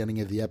mentioned at the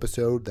beginning of the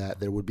episode that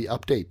there would be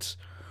updates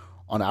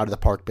on Out of the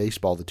Park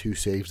Baseball, the 2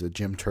 saves that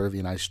Jim Turvey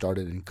and I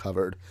started and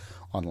covered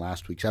on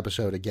last week's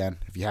episode. Again,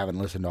 if you haven't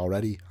listened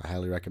already, I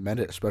highly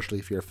recommend it, especially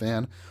if you're a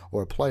fan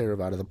or a player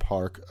of Out of the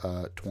Park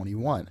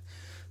 21.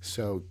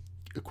 So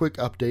a quick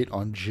update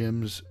on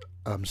Jim's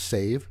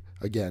save.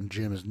 Again,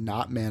 Jim is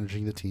not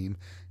managing the team.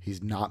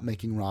 He's not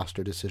making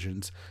roster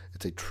decisions.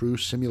 It's a true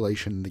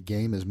simulation. The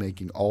game is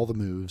making all the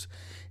moves.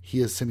 He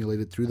has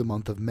simulated through the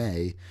month of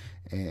May,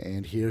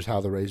 and here's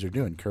how the Rays are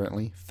doing.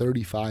 Currently,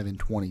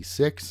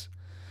 35-26,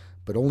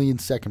 but only in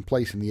second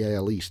place in the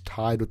AL East,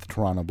 tied with the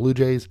Toronto Blue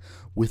Jays,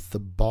 with the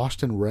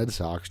Boston Red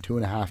Sox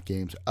 2.5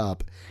 games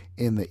up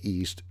in the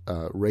East.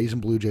 Rays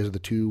and Blue Jays are the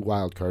 2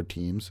 wildcard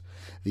teams.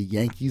 The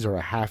Yankees are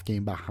a half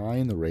game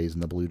behind the Rays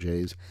and the Blue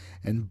Jays,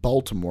 and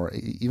Baltimore,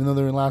 even though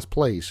they're in last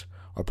place,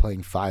 are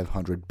playing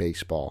 500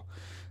 baseball.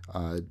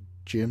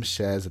 Jim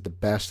says that the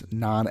best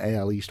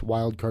non-AL East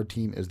wildcard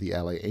team is the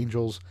LA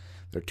Angels.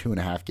 They're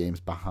 2.5 games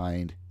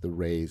behind the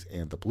Rays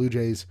and the Blue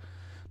Jays.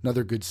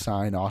 Another good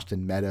sign,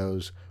 Austin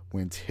Meadows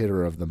wins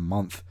hitter of the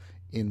month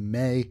in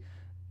May.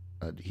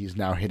 He's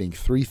now hitting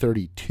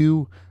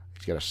 .332.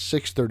 He's got a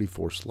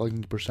 .634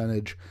 slugging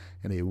percentage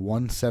and a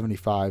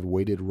 .175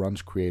 weighted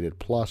runs created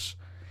plus,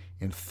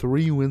 and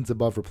 3 wins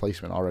above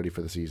replacement already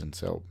for the season.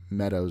 So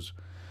Meadows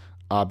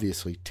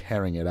obviously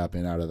tearing it up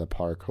and Out of the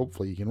Park.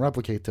 Hopefully you can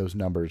replicate those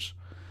numbers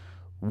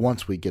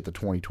once we get the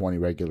 2020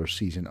 regular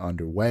season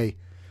underway.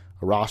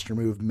 A roster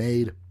move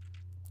made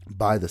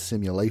by the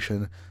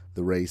simulation.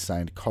 The Rays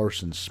signed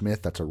Carson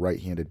Smith. That's a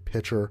right-handed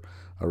pitcher,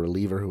 a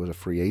reliever who was a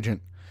free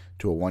agent,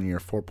 to a 1-year,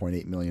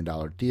 $4.8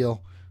 million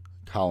deal.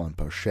 Colin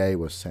Poche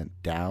was sent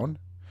down,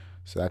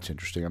 so that's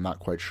interesting. I'm not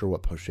quite sure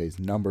what Poche's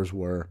numbers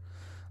were,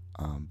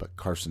 but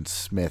Carson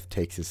Smith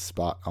takes his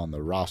spot on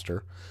the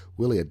roster.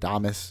 Willy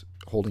Adames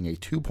holding a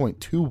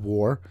 2.2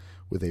 WAR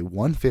with a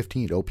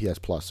 115 OPS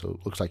plus, so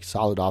it looks like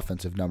solid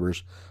offensive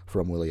numbers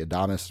from Willy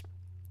Adames.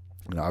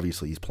 And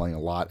obviously he's playing a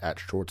lot at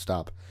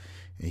shortstop,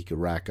 and he could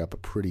rack up a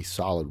pretty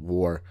solid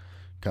WAR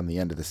come the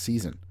end of the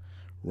season.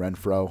 Hunter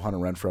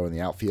Renfroe in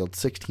the outfield,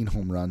 16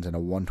 home runs and a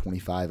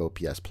 125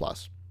 OPS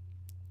plus.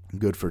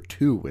 Good for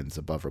 2 wins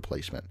above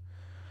replacement.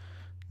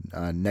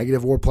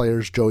 Negative WAR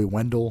players, Joey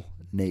Wendell,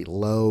 Nate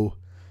Lowe,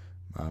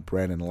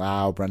 Brandon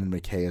Lau, Brendan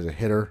McKay as a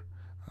hitter.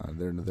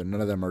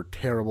 None of them are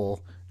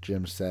terrible.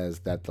 Jim says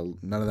that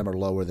none of them are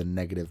lower than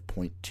negative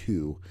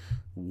 .2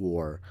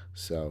 WAR.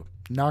 So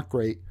not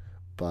great,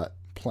 but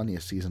plenty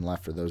of season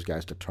left for those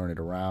guys to turn it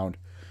around.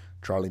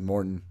 Charlie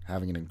Morton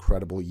having an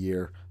incredible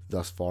year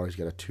thus far. He's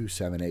got a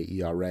 2.78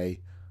 ERA,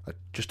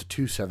 just a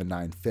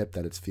 2.79 FIP,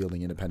 that it's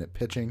fielding independent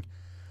pitching,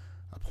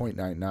 a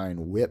 .99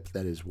 WHIP,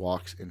 that is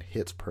walks and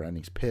hits per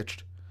innings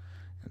pitched,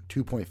 and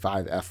 2.5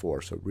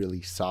 FWAR, so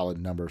really solid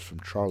numbers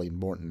from Charlie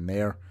Morton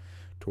there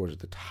towards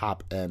the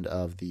top end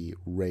of the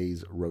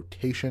Rays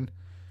rotation.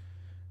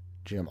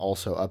 Jim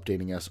also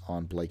updating us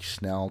on Blake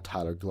Snell,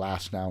 Tyler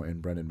Glasnow, and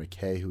Brendan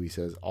McKay, who he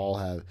says all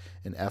have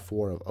an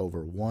FWAR of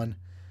over 1.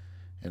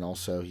 And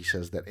also he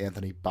says that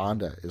Anthony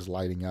Banda is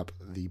lighting up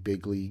the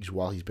big leagues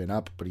while he's been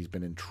up, but he's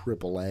been in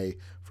AAA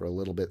for a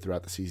little bit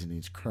throughout the season.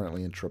 He's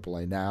currently in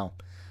AAA now.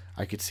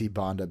 I could see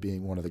Banda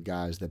being one of the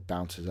guys that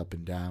bounces up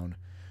and down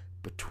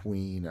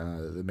between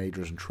the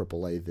majors and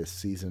AAA this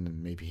season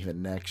and maybe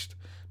even next,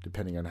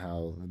 depending on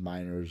how the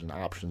minors and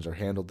options are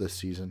handled this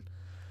season.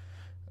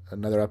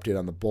 Another update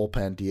on the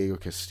bullpen, Diego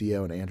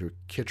Castillo and Andrew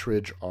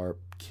Kittredge are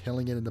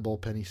killing it in the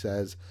bullpen, he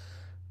says.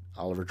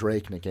 Oliver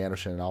Drake, Nick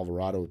Anderson, and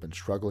Alvarado have been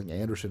struggling.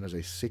 Anderson has a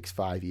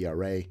 6.5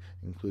 ERA,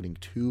 including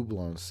 2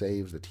 blown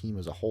saves. The team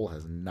as a whole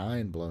has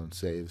 9 blown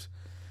saves.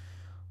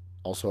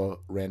 Also,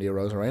 Randy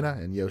Arozarena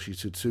and Yoshi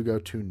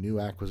Tsutsugo, 2 new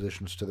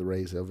acquisitions to the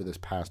Rays over this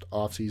past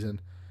offseason.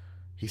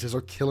 He says they're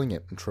killing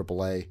it in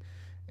AAA,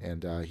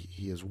 and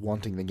he is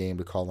wanting the game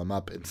to call them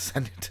up and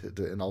send it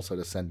and also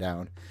to send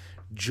down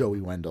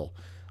Joey Wendell.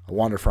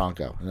 Wander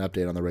Franco, an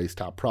update on the Rays'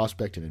 top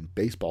prospect and in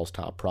baseball's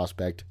top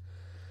prospect,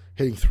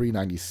 hitting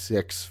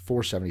 .396,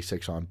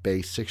 .476 on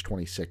base,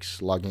 .626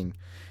 slugging.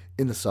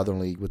 in the Southern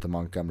League with the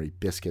Montgomery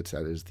Biscuits.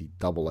 That is the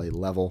AA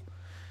level.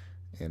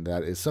 And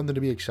that is something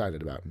to be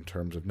excited about in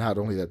terms of not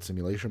only that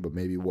simulation, but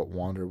maybe what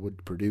Wander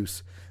would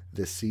produce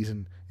this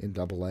season in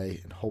AA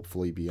and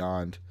hopefully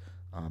beyond.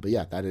 But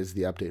yeah, that is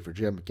the update for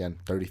Jim. Again,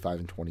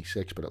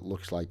 35-26, but it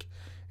looks like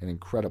an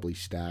incredibly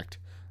stacked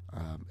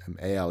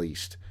AL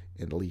East,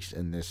 at least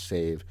in this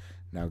save.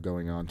 Now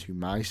going on to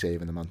my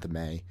save in the month of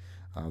May.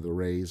 The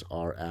Rays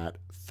are at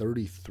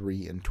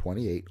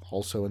 33-28,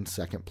 also in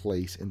second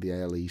place in the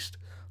AL East,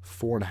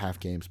 4.5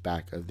 games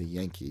back of the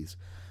Yankees.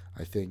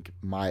 I think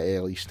my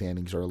AL East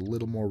standings are a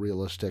little more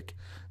realistic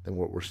than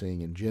what we're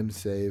seeing in Jim's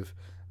save,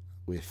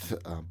 with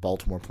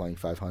Baltimore playing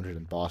 500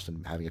 and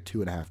Boston having a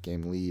 2.5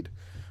 game lead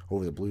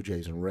over the Blue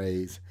Jays and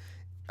Rays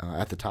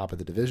at the top of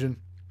the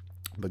division,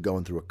 but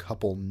going through a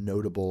couple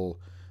notable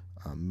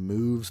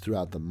moves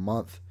throughout the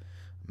month.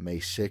 May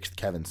 6th,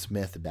 Kevin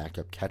Smith, the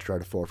backup catcher,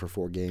 had a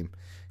 4-for-4 game.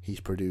 He's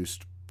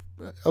produced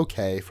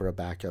okay for a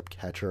backup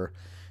catcher.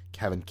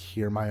 Kevin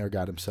Kiermaier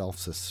got himself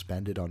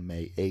suspended on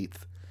May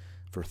 8th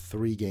for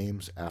 3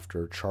 games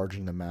after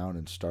charging the mound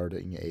and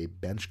starting a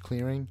bench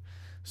clearing.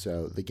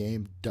 So the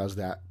game does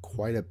that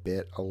quite a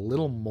bit, a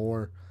little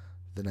more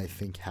than I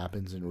think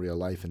happens in real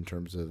life in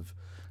terms of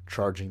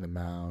charging the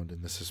mound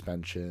and the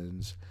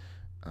suspensions.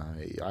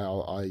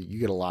 You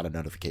get a lot of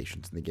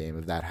notifications in the game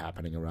of that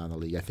happening around the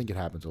league. I think it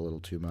happens a little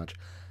too much.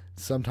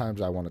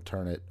 Sometimes I want to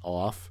turn it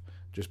off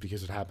just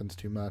because it happens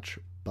too much,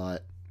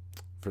 but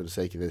for the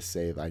sake of this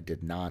save, I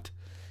did not.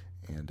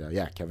 And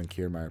Kevin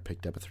Kiermaier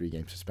picked up a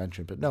 3-game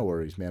suspension, but no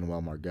worries.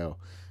 Manuel Margot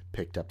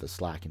picked up the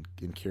slack, and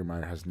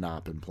Kiermaier has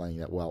not been playing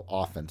that well,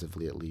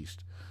 offensively at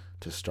least,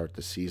 to start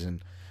the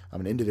season.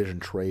 An in-division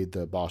trade,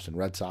 the Boston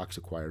Red Sox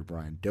acquired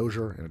Brian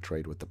Dozier in a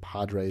trade with the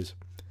Padres.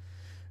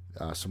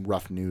 Some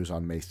rough news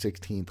on May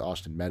 16th.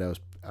 Austin Meadows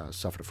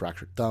suffered a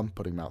fractured thumb,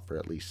 putting him out for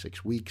at least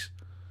 6 weeks.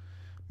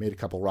 Made a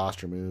couple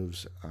roster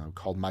moves,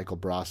 called Michael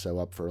Brasso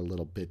up for a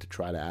little bit to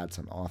try to add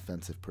some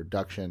offensive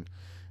production.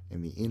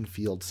 In the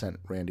infield,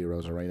 sent Randy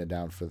Rosarena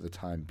down for the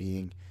time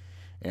being.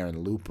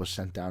 Aaron Loop was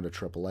sent down to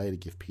AAA to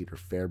give Peter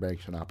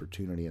Fairbanks an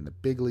opportunity in the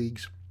big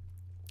leagues.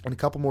 And a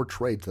couple more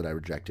trades that I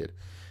rejected.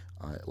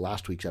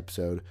 Last week's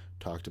episode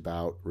talked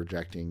about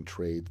rejecting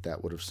trades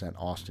that would have sent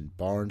Austin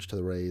Barnes to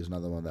the Rays,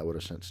 another one that would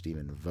have sent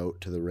Stephen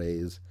Vogt to the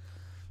Rays.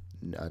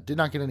 Did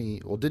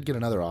get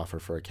another offer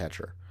for a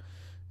catcher.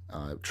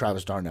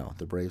 Travis d'Arnaud.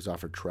 The Braves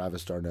offered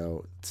Travis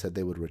d'Arnaud, said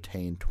they would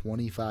retain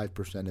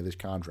 25% of his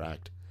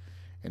contract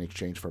in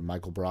exchange for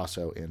Michael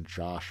Brasso and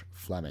Josh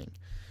Fleming.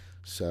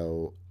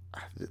 So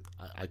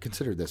I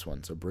considered this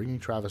one. So bringing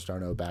Travis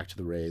d'Arnaud back to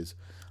the Rays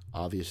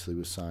obviously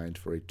was signed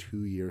for a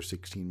 2-year,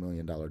 $16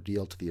 million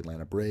deal to the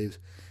Atlanta Braves.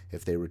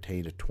 If they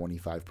retained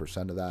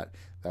 25% of that,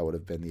 that would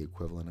have been the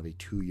equivalent of a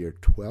 2-year,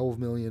 $12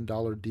 million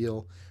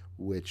deal,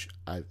 which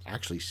I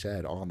actually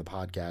said on the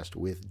podcast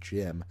with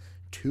Jim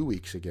 2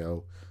 weeks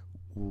ago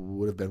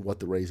would have been what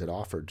the Rays had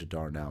offered to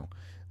d'Arnaud.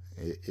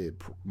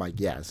 My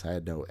guess, I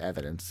had no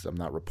evidence, I'm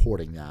not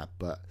reporting that,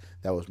 but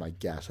that was my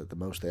guess, that the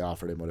most they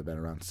offered him would have been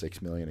around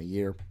 $6 million a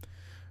year.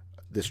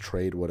 This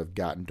trade would have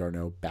gotten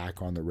d'Arnaud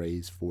back on the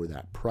Rays for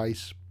that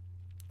price.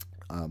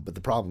 But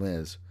the problem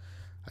is,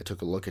 I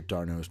took a look at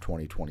d'Arnaud's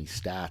 2020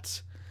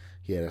 stats.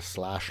 He had a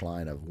slash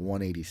line of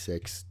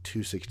 186,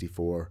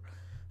 264,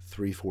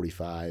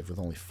 345 with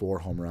only 4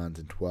 home runs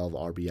and 12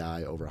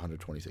 RBI over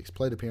 126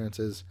 plate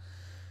appearances.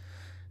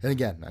 And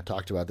again, I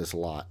talked about this a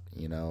lot.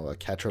 A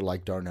catcher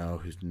like d'Arnaud,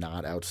 who's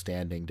not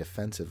outstanding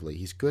defensively.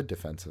 He's good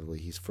defensively.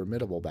 He's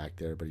formidable back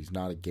there, but he's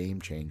not a game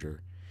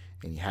changer.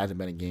 And he hasn't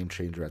been a game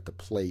changer at the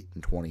plate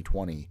in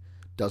 2020.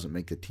 Doesn't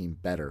make the team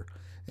better.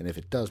 And if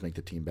it does make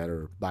the team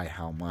better, by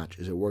how much?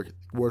 Is it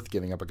worth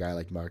giving up a guy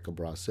like Michael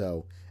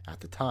Brasso at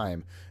the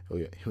time,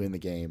 who in the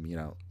game,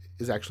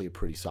 is actually a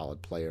pretty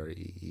solid player?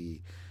 He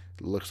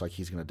looks like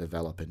he's going to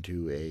develop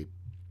into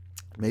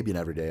maybe an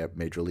everyday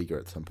major leaguer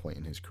at some point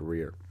in his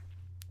career.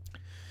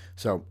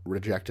 So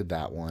rejected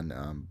that one.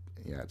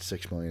 At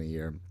 $6 million a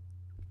year,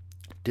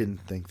 didn't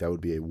think that would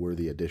be a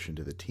worthy addition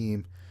to the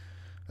team.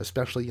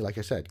 Especially, like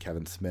I said,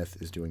 Kevin Smith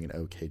is doing an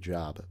okay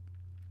job,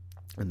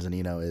 and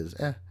Zunino is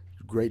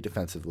great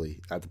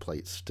defensively at the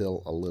plate,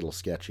 still a little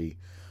sketchy.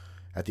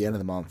 At the end of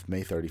the month,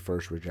 May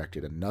 31st,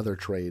 rejected another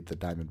trade. The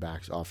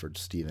Diamondbacks offered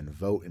Stephen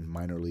Vogt and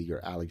minor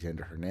leaguer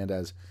Alexander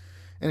Hernandez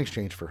in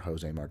exchange for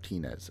Jose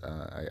Martinez.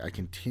 I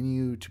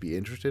continue to be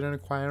interested in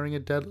acquiring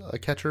a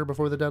catcher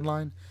before the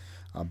deadline.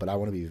 But I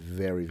want to be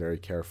very, very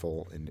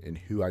careful in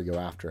who I go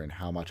after and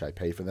how much I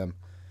pay for them.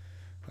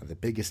 The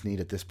biggest need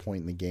at this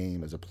point in the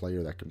game is a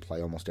player that can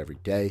play almost every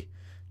day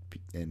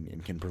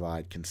and can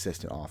provide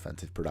consistent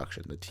offensive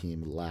production. The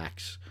team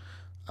lacks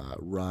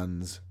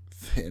runs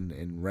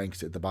and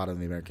ranks at the bottom of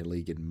the American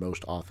League in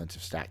most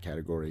offensive stat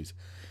categories.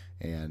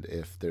 And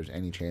if there's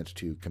any chance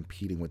to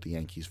competing with the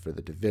Yankees for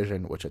the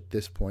division, which at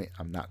this point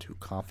I'm not too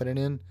confident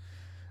in,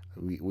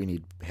 we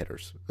need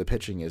hitters. The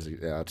pitching is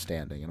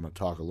outstanding, and I'm going to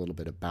talk a little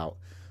bit about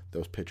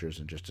those pitchers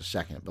in just a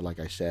second. But like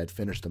I said,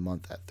 finished the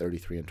month at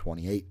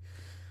 33-28.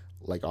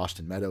 Like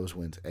Austin Meadows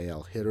wins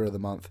AL Hitter of the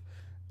Month.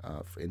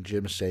 In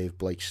Jim's save,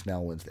 Blake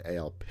Snell wins the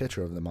AL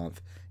Pitcher of the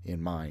Month.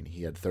 In mine,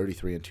 he had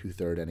 33 and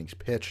 2/3 innings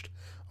pitched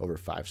over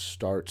 5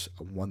 starts,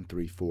 a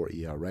 1.34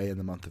 ERA in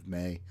the month of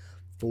May,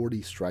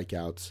 40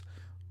 strikeouts,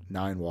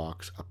 9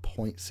 walks, a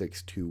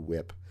 .62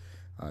 WHIP.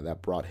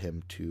 That brought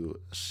him to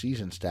a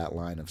season stat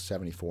line of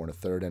 74 and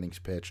 1/3 innings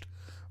pitched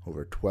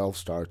over 12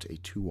 starts, a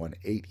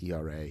 2.18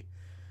 ERA,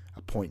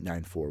 a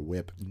 .94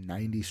 WHIP,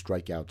 90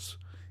 strikeouts,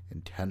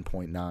 and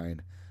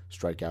 10.9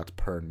 strikeouts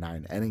per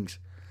 9 innings.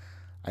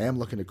 I am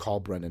looking to call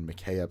Brendan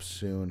McKay up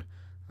soon.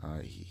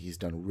 He's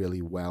done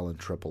really well in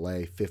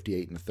AAA,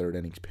 58 and 1/3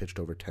 innings pitched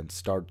over 10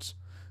 starts,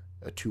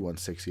 a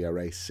 2.16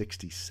 ERA,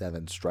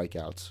 67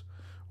 strikeouts,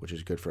 which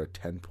is good for a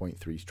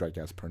 10.3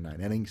 strikeouts per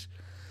 9 innings.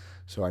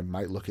 So I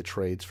might look at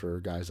trades for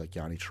guys like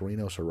Yonny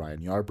Chirinos or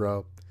Ryan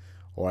Yarbrough,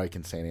 or I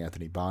can send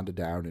Anthony Bonda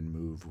down and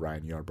move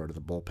Ryan Yarbrough to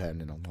the bullpen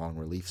in a long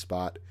relief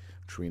spot.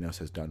 Chirinos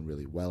has done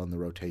really well in the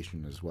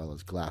rotation, as well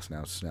as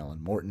Glasnow, Snell,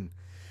 and Morton.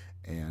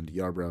 And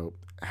Yarbrough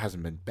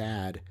hasn't been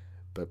bad,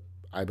 but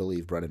I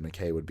believe Brendan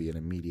McKay would be an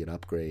immediate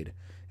upgrade,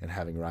 and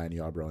having Ryan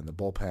Yarbrough in the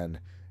bullpen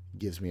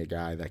gives me a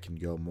guy that can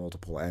go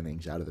multiple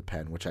innings out of the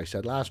pen, which I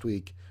said last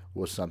week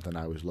was something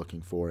I was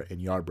looking for,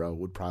 and Yarbrough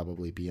would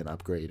probably be an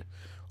upgrade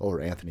over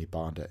Anthony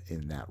Bonda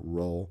in that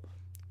role.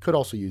 Could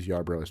also use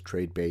Yarbrough as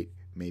trade bait,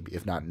 maybe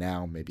if not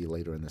now, maybe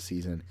later in the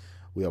season.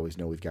 We always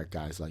know we've got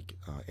guys like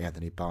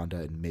Anthony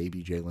Bonda and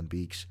maybe Jalen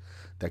Beeks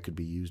that could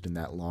be used in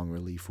that long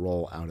relief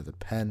role out of the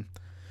pen.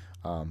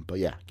 But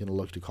yeah, going to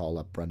look to call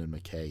up Brendan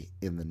McKay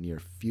in the near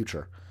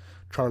future.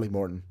 Charlie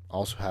Morton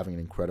also having an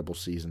incredible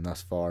season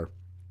thus far.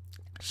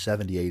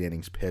 78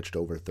 innings pitched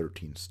over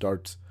 13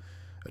 starts,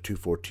 a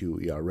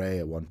 2.42 ERA,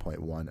 a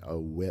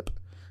 1.10 WHIP,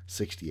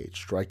 68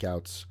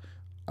 strikeouts,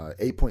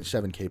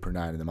 8.7 K per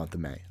 9 in the month of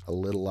May, a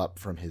little up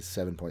from his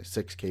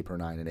 7.6 K per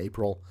 9 in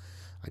April.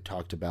 I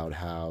talked about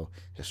how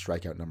his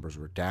strikeout numbers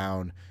were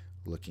down,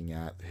 looking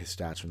at his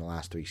stats from the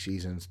last 3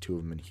 seasons, 2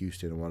 of them in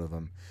Houston and 1 of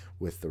them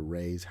with the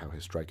Rays, how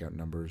his strikeout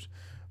numbers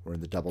were in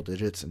the double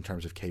digits in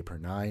terms of K per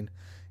 9,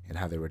 and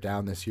how they were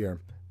down this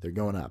year. They're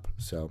going up,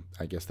 so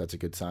I guess that's a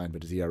good sign,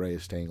 but his ERA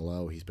is staying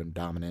low. He's been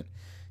dominant.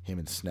 Him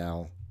and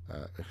Snell,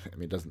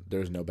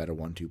 there's no better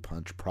 1-2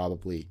 punch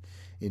probably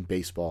in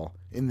baseball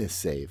in this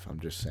save.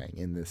 I'm just saying,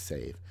 in this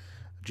save.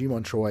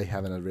 Ji-Man Choi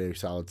having a very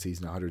solid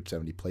season,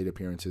 170 plate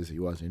appearances. He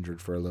was injured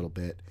for a little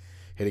bit,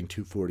 hitting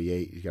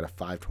 .248. He's got a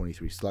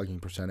 .523 slugging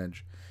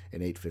percentage,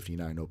 an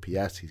 .859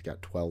 OPS. He's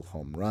got 12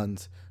 home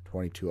runs,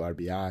 22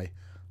 RBI,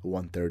 a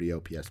 .130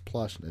 OPS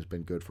plus, and has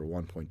been good for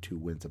 1.2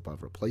 wins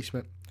above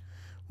replacement.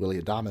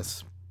 Willy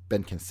Adames,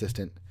 been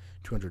consistent,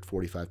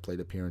 245 plate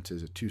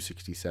appearances, a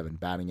 .267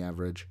 batting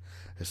average.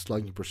 His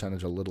slugging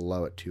percentage a little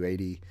low at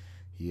 .280.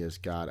 He has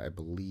got, I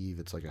believe,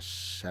 it's like a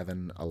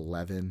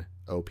 .711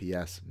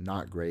 OPS.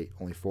 Not great.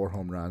 Only 4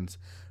 home runs,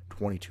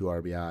 22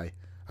 RBI.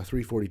 A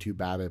 .342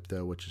 BABIP,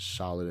 though, which is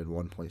solid, and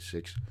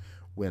 1.6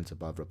 wins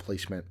above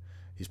replacement.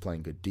 He's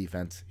playing good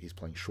defense. He's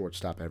playing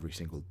shortstop every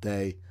single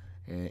day.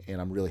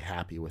 And I'm really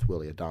happy with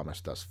Willy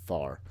Adames thus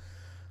far.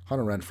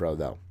 Hunter Renfroe,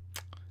 though,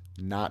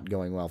 not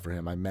going well for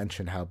him. I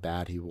mentioned how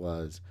bad he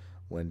was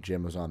when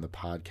Jim was on the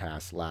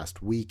podcast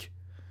last week.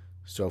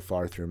 So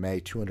far through May,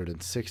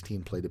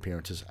 216 plate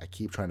appearances. I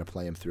keep trying to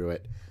play him through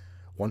it.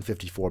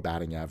 154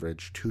 batting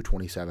average,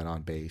 227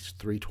 on base,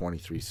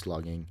 323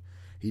 slugging.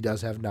 He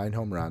does have 9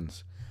 home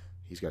runs.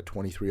 He's got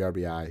 23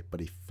 RBI, but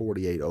a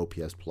 48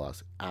 OPS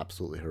plus.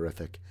 Absolutely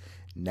horrific.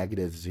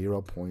 Negative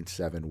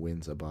 0.7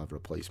 wins above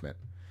replacement.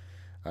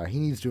 He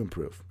needs to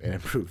improve, and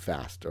improve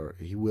fast, or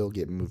he will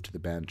get moved to the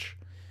bench.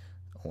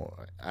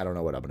 Or I don't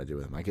know what I'm going to do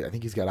with him. I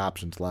think he's got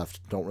options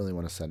left. Don't really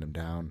want to send him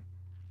down.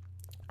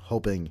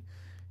 Hoping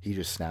he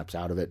just snaps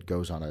out of it,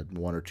 goes on a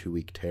 1 or 2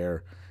 week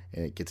tear,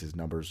 and it gets his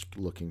numbers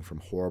looking from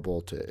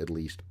horrible to at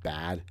least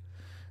bad.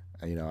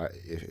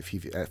 If he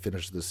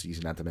finishes the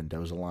season at the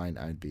Mendoza line,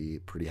 I'd be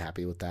pretty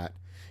happy with that,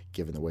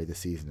 given the way the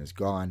season has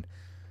gone.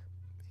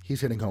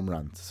 He's hitting home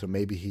runs, so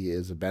maybe he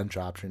is a bench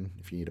option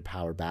if you need a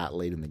power bat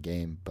late in the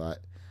game,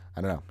 but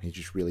I don't know. He's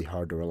just really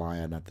hard to rely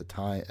on at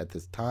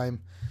this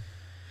time.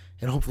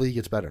 And hopefully he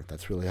gets better.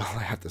 That's really all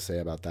I have to say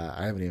about that.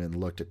 I haven't even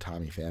looked at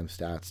Tommy Pham's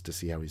stats to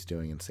see how he's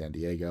doing in San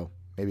Diego.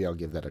 Maybe I'll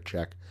give that a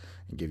check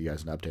and give you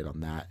guys an update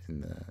on that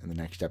in the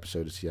next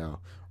episode to see how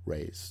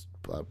players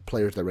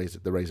the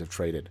Rays have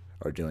traded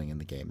are doing in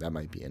the game. That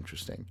might be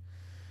interesting.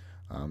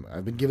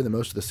 I've been giving the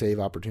most of the save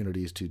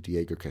opportunities to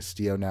Diego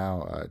Castillo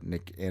now.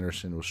 Nick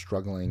Anderson was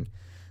struggling.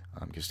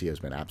 Castillo's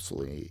been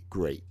absolutely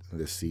great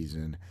this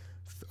season.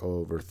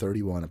 Over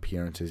 31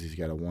 appearances. He's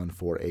got a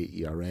 1.48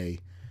 ERA. He's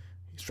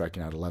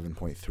striking out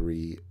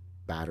 11.3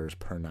 batters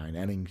per 9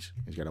 innings.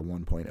 He's got a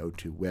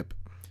 1.02 WHIP.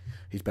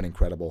 He's been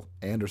incredible.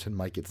 Anderson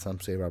might get some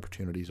save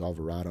opportunities.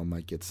 Alvarado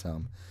might get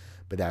some.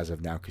 But as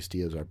of now,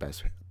 Castillo's our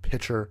best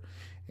pitcher,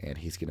 and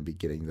he's going to be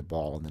getting the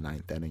ball in the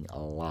 9th inning a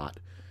lot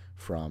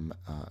from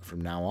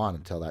now on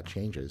until that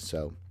changes.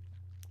 So,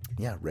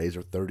 yeah, Rays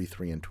are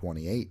 33 and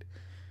 28.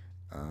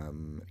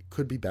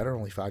 Could be better,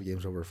 only 5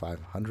 games over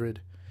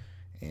 500.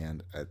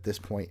 And at this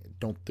point,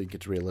 don't think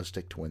it's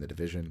realistic to win the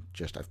division.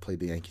 Just I've played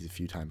the Yankees a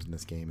few times in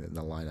this game, and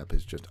the lineup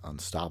is just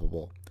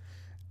unstoppable.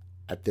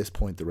 At this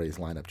point, the Rays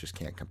lineup just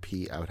can't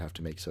compete. I would have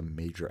to make some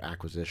major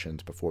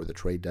acquisitions before the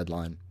trade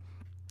deadline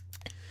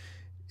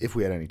if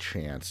we had any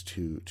chance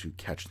to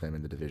catch them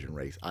in the division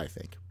race, I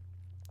think.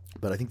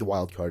 But I think the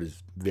wild card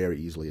is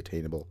very easily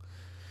attainable,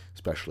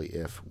 especially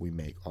if we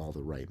make all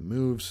the right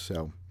moves.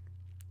 So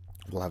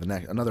we'll have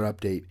another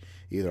update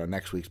either on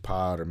next week's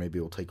pod, or maybe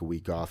we'll take a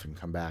week off and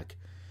come back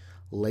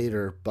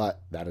later.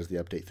 But that is the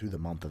update through the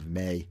month of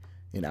May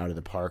in Out of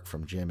the Park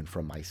from Jim and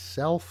from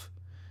myself.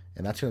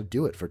 And that's going to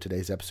do it for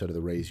today's episode of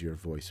the Raise Your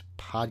Voice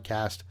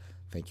podcast.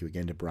 Thank you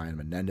again to Brian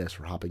Menendez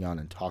for hopping on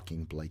and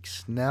talking Blake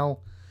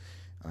Snell.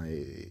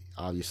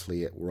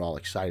 Obviously, we're all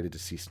excited to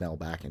see Snell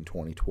back in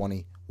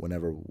 2020,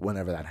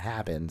 whenever that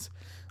happens.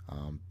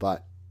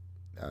 But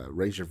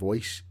Raise Your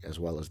Voice, as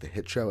well as The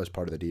Hit Show, as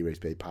part of the D-Rays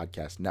Bay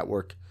Podcast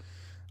Network,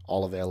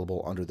 all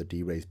available under the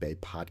D-Rays Bay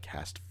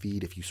podcast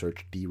feed. If you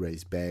search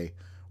D-Rays Bay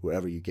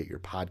wherever you get your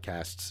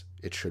podcasts,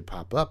 it should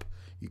pop up.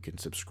 You can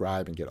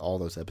subscribe and get all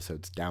those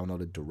episodes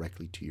downloaded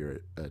directly to your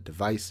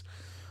device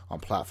on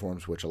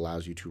platforms, which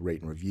allows you to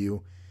rate and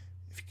review.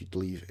 If you could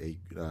leave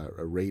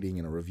a rating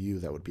and a review,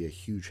 that would be a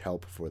huge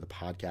help for the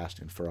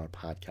podcast and for our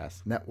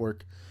podcast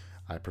network.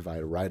 I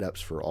provide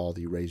write-ups for all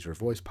the Raise Your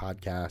Voice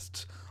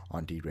podcasts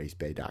on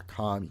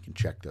draysbay.com. You can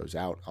check those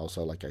out.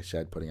 Also, like I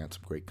said, putting out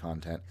some great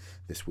content.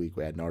 This week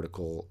we had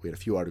a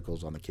few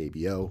articles on the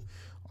KBO,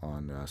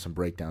 on some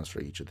breakdowns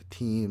for each of the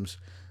teams,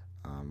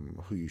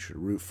 who you should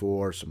root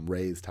for, some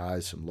Rays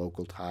ties, some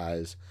local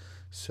ties.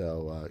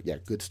 So,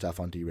 good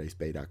stuff on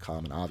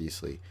draysbay.com. And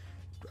obviously,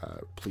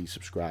 please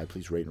subscribe,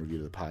 please rate and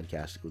review the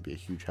podcast. It would be a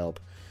huge help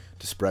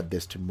to spread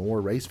this to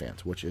more Rays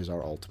fans, which is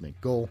our ultimate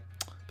goal.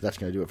 But that's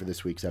going to do it for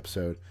this week's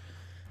episode.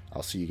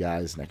 I'll see you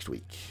guys next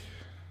week.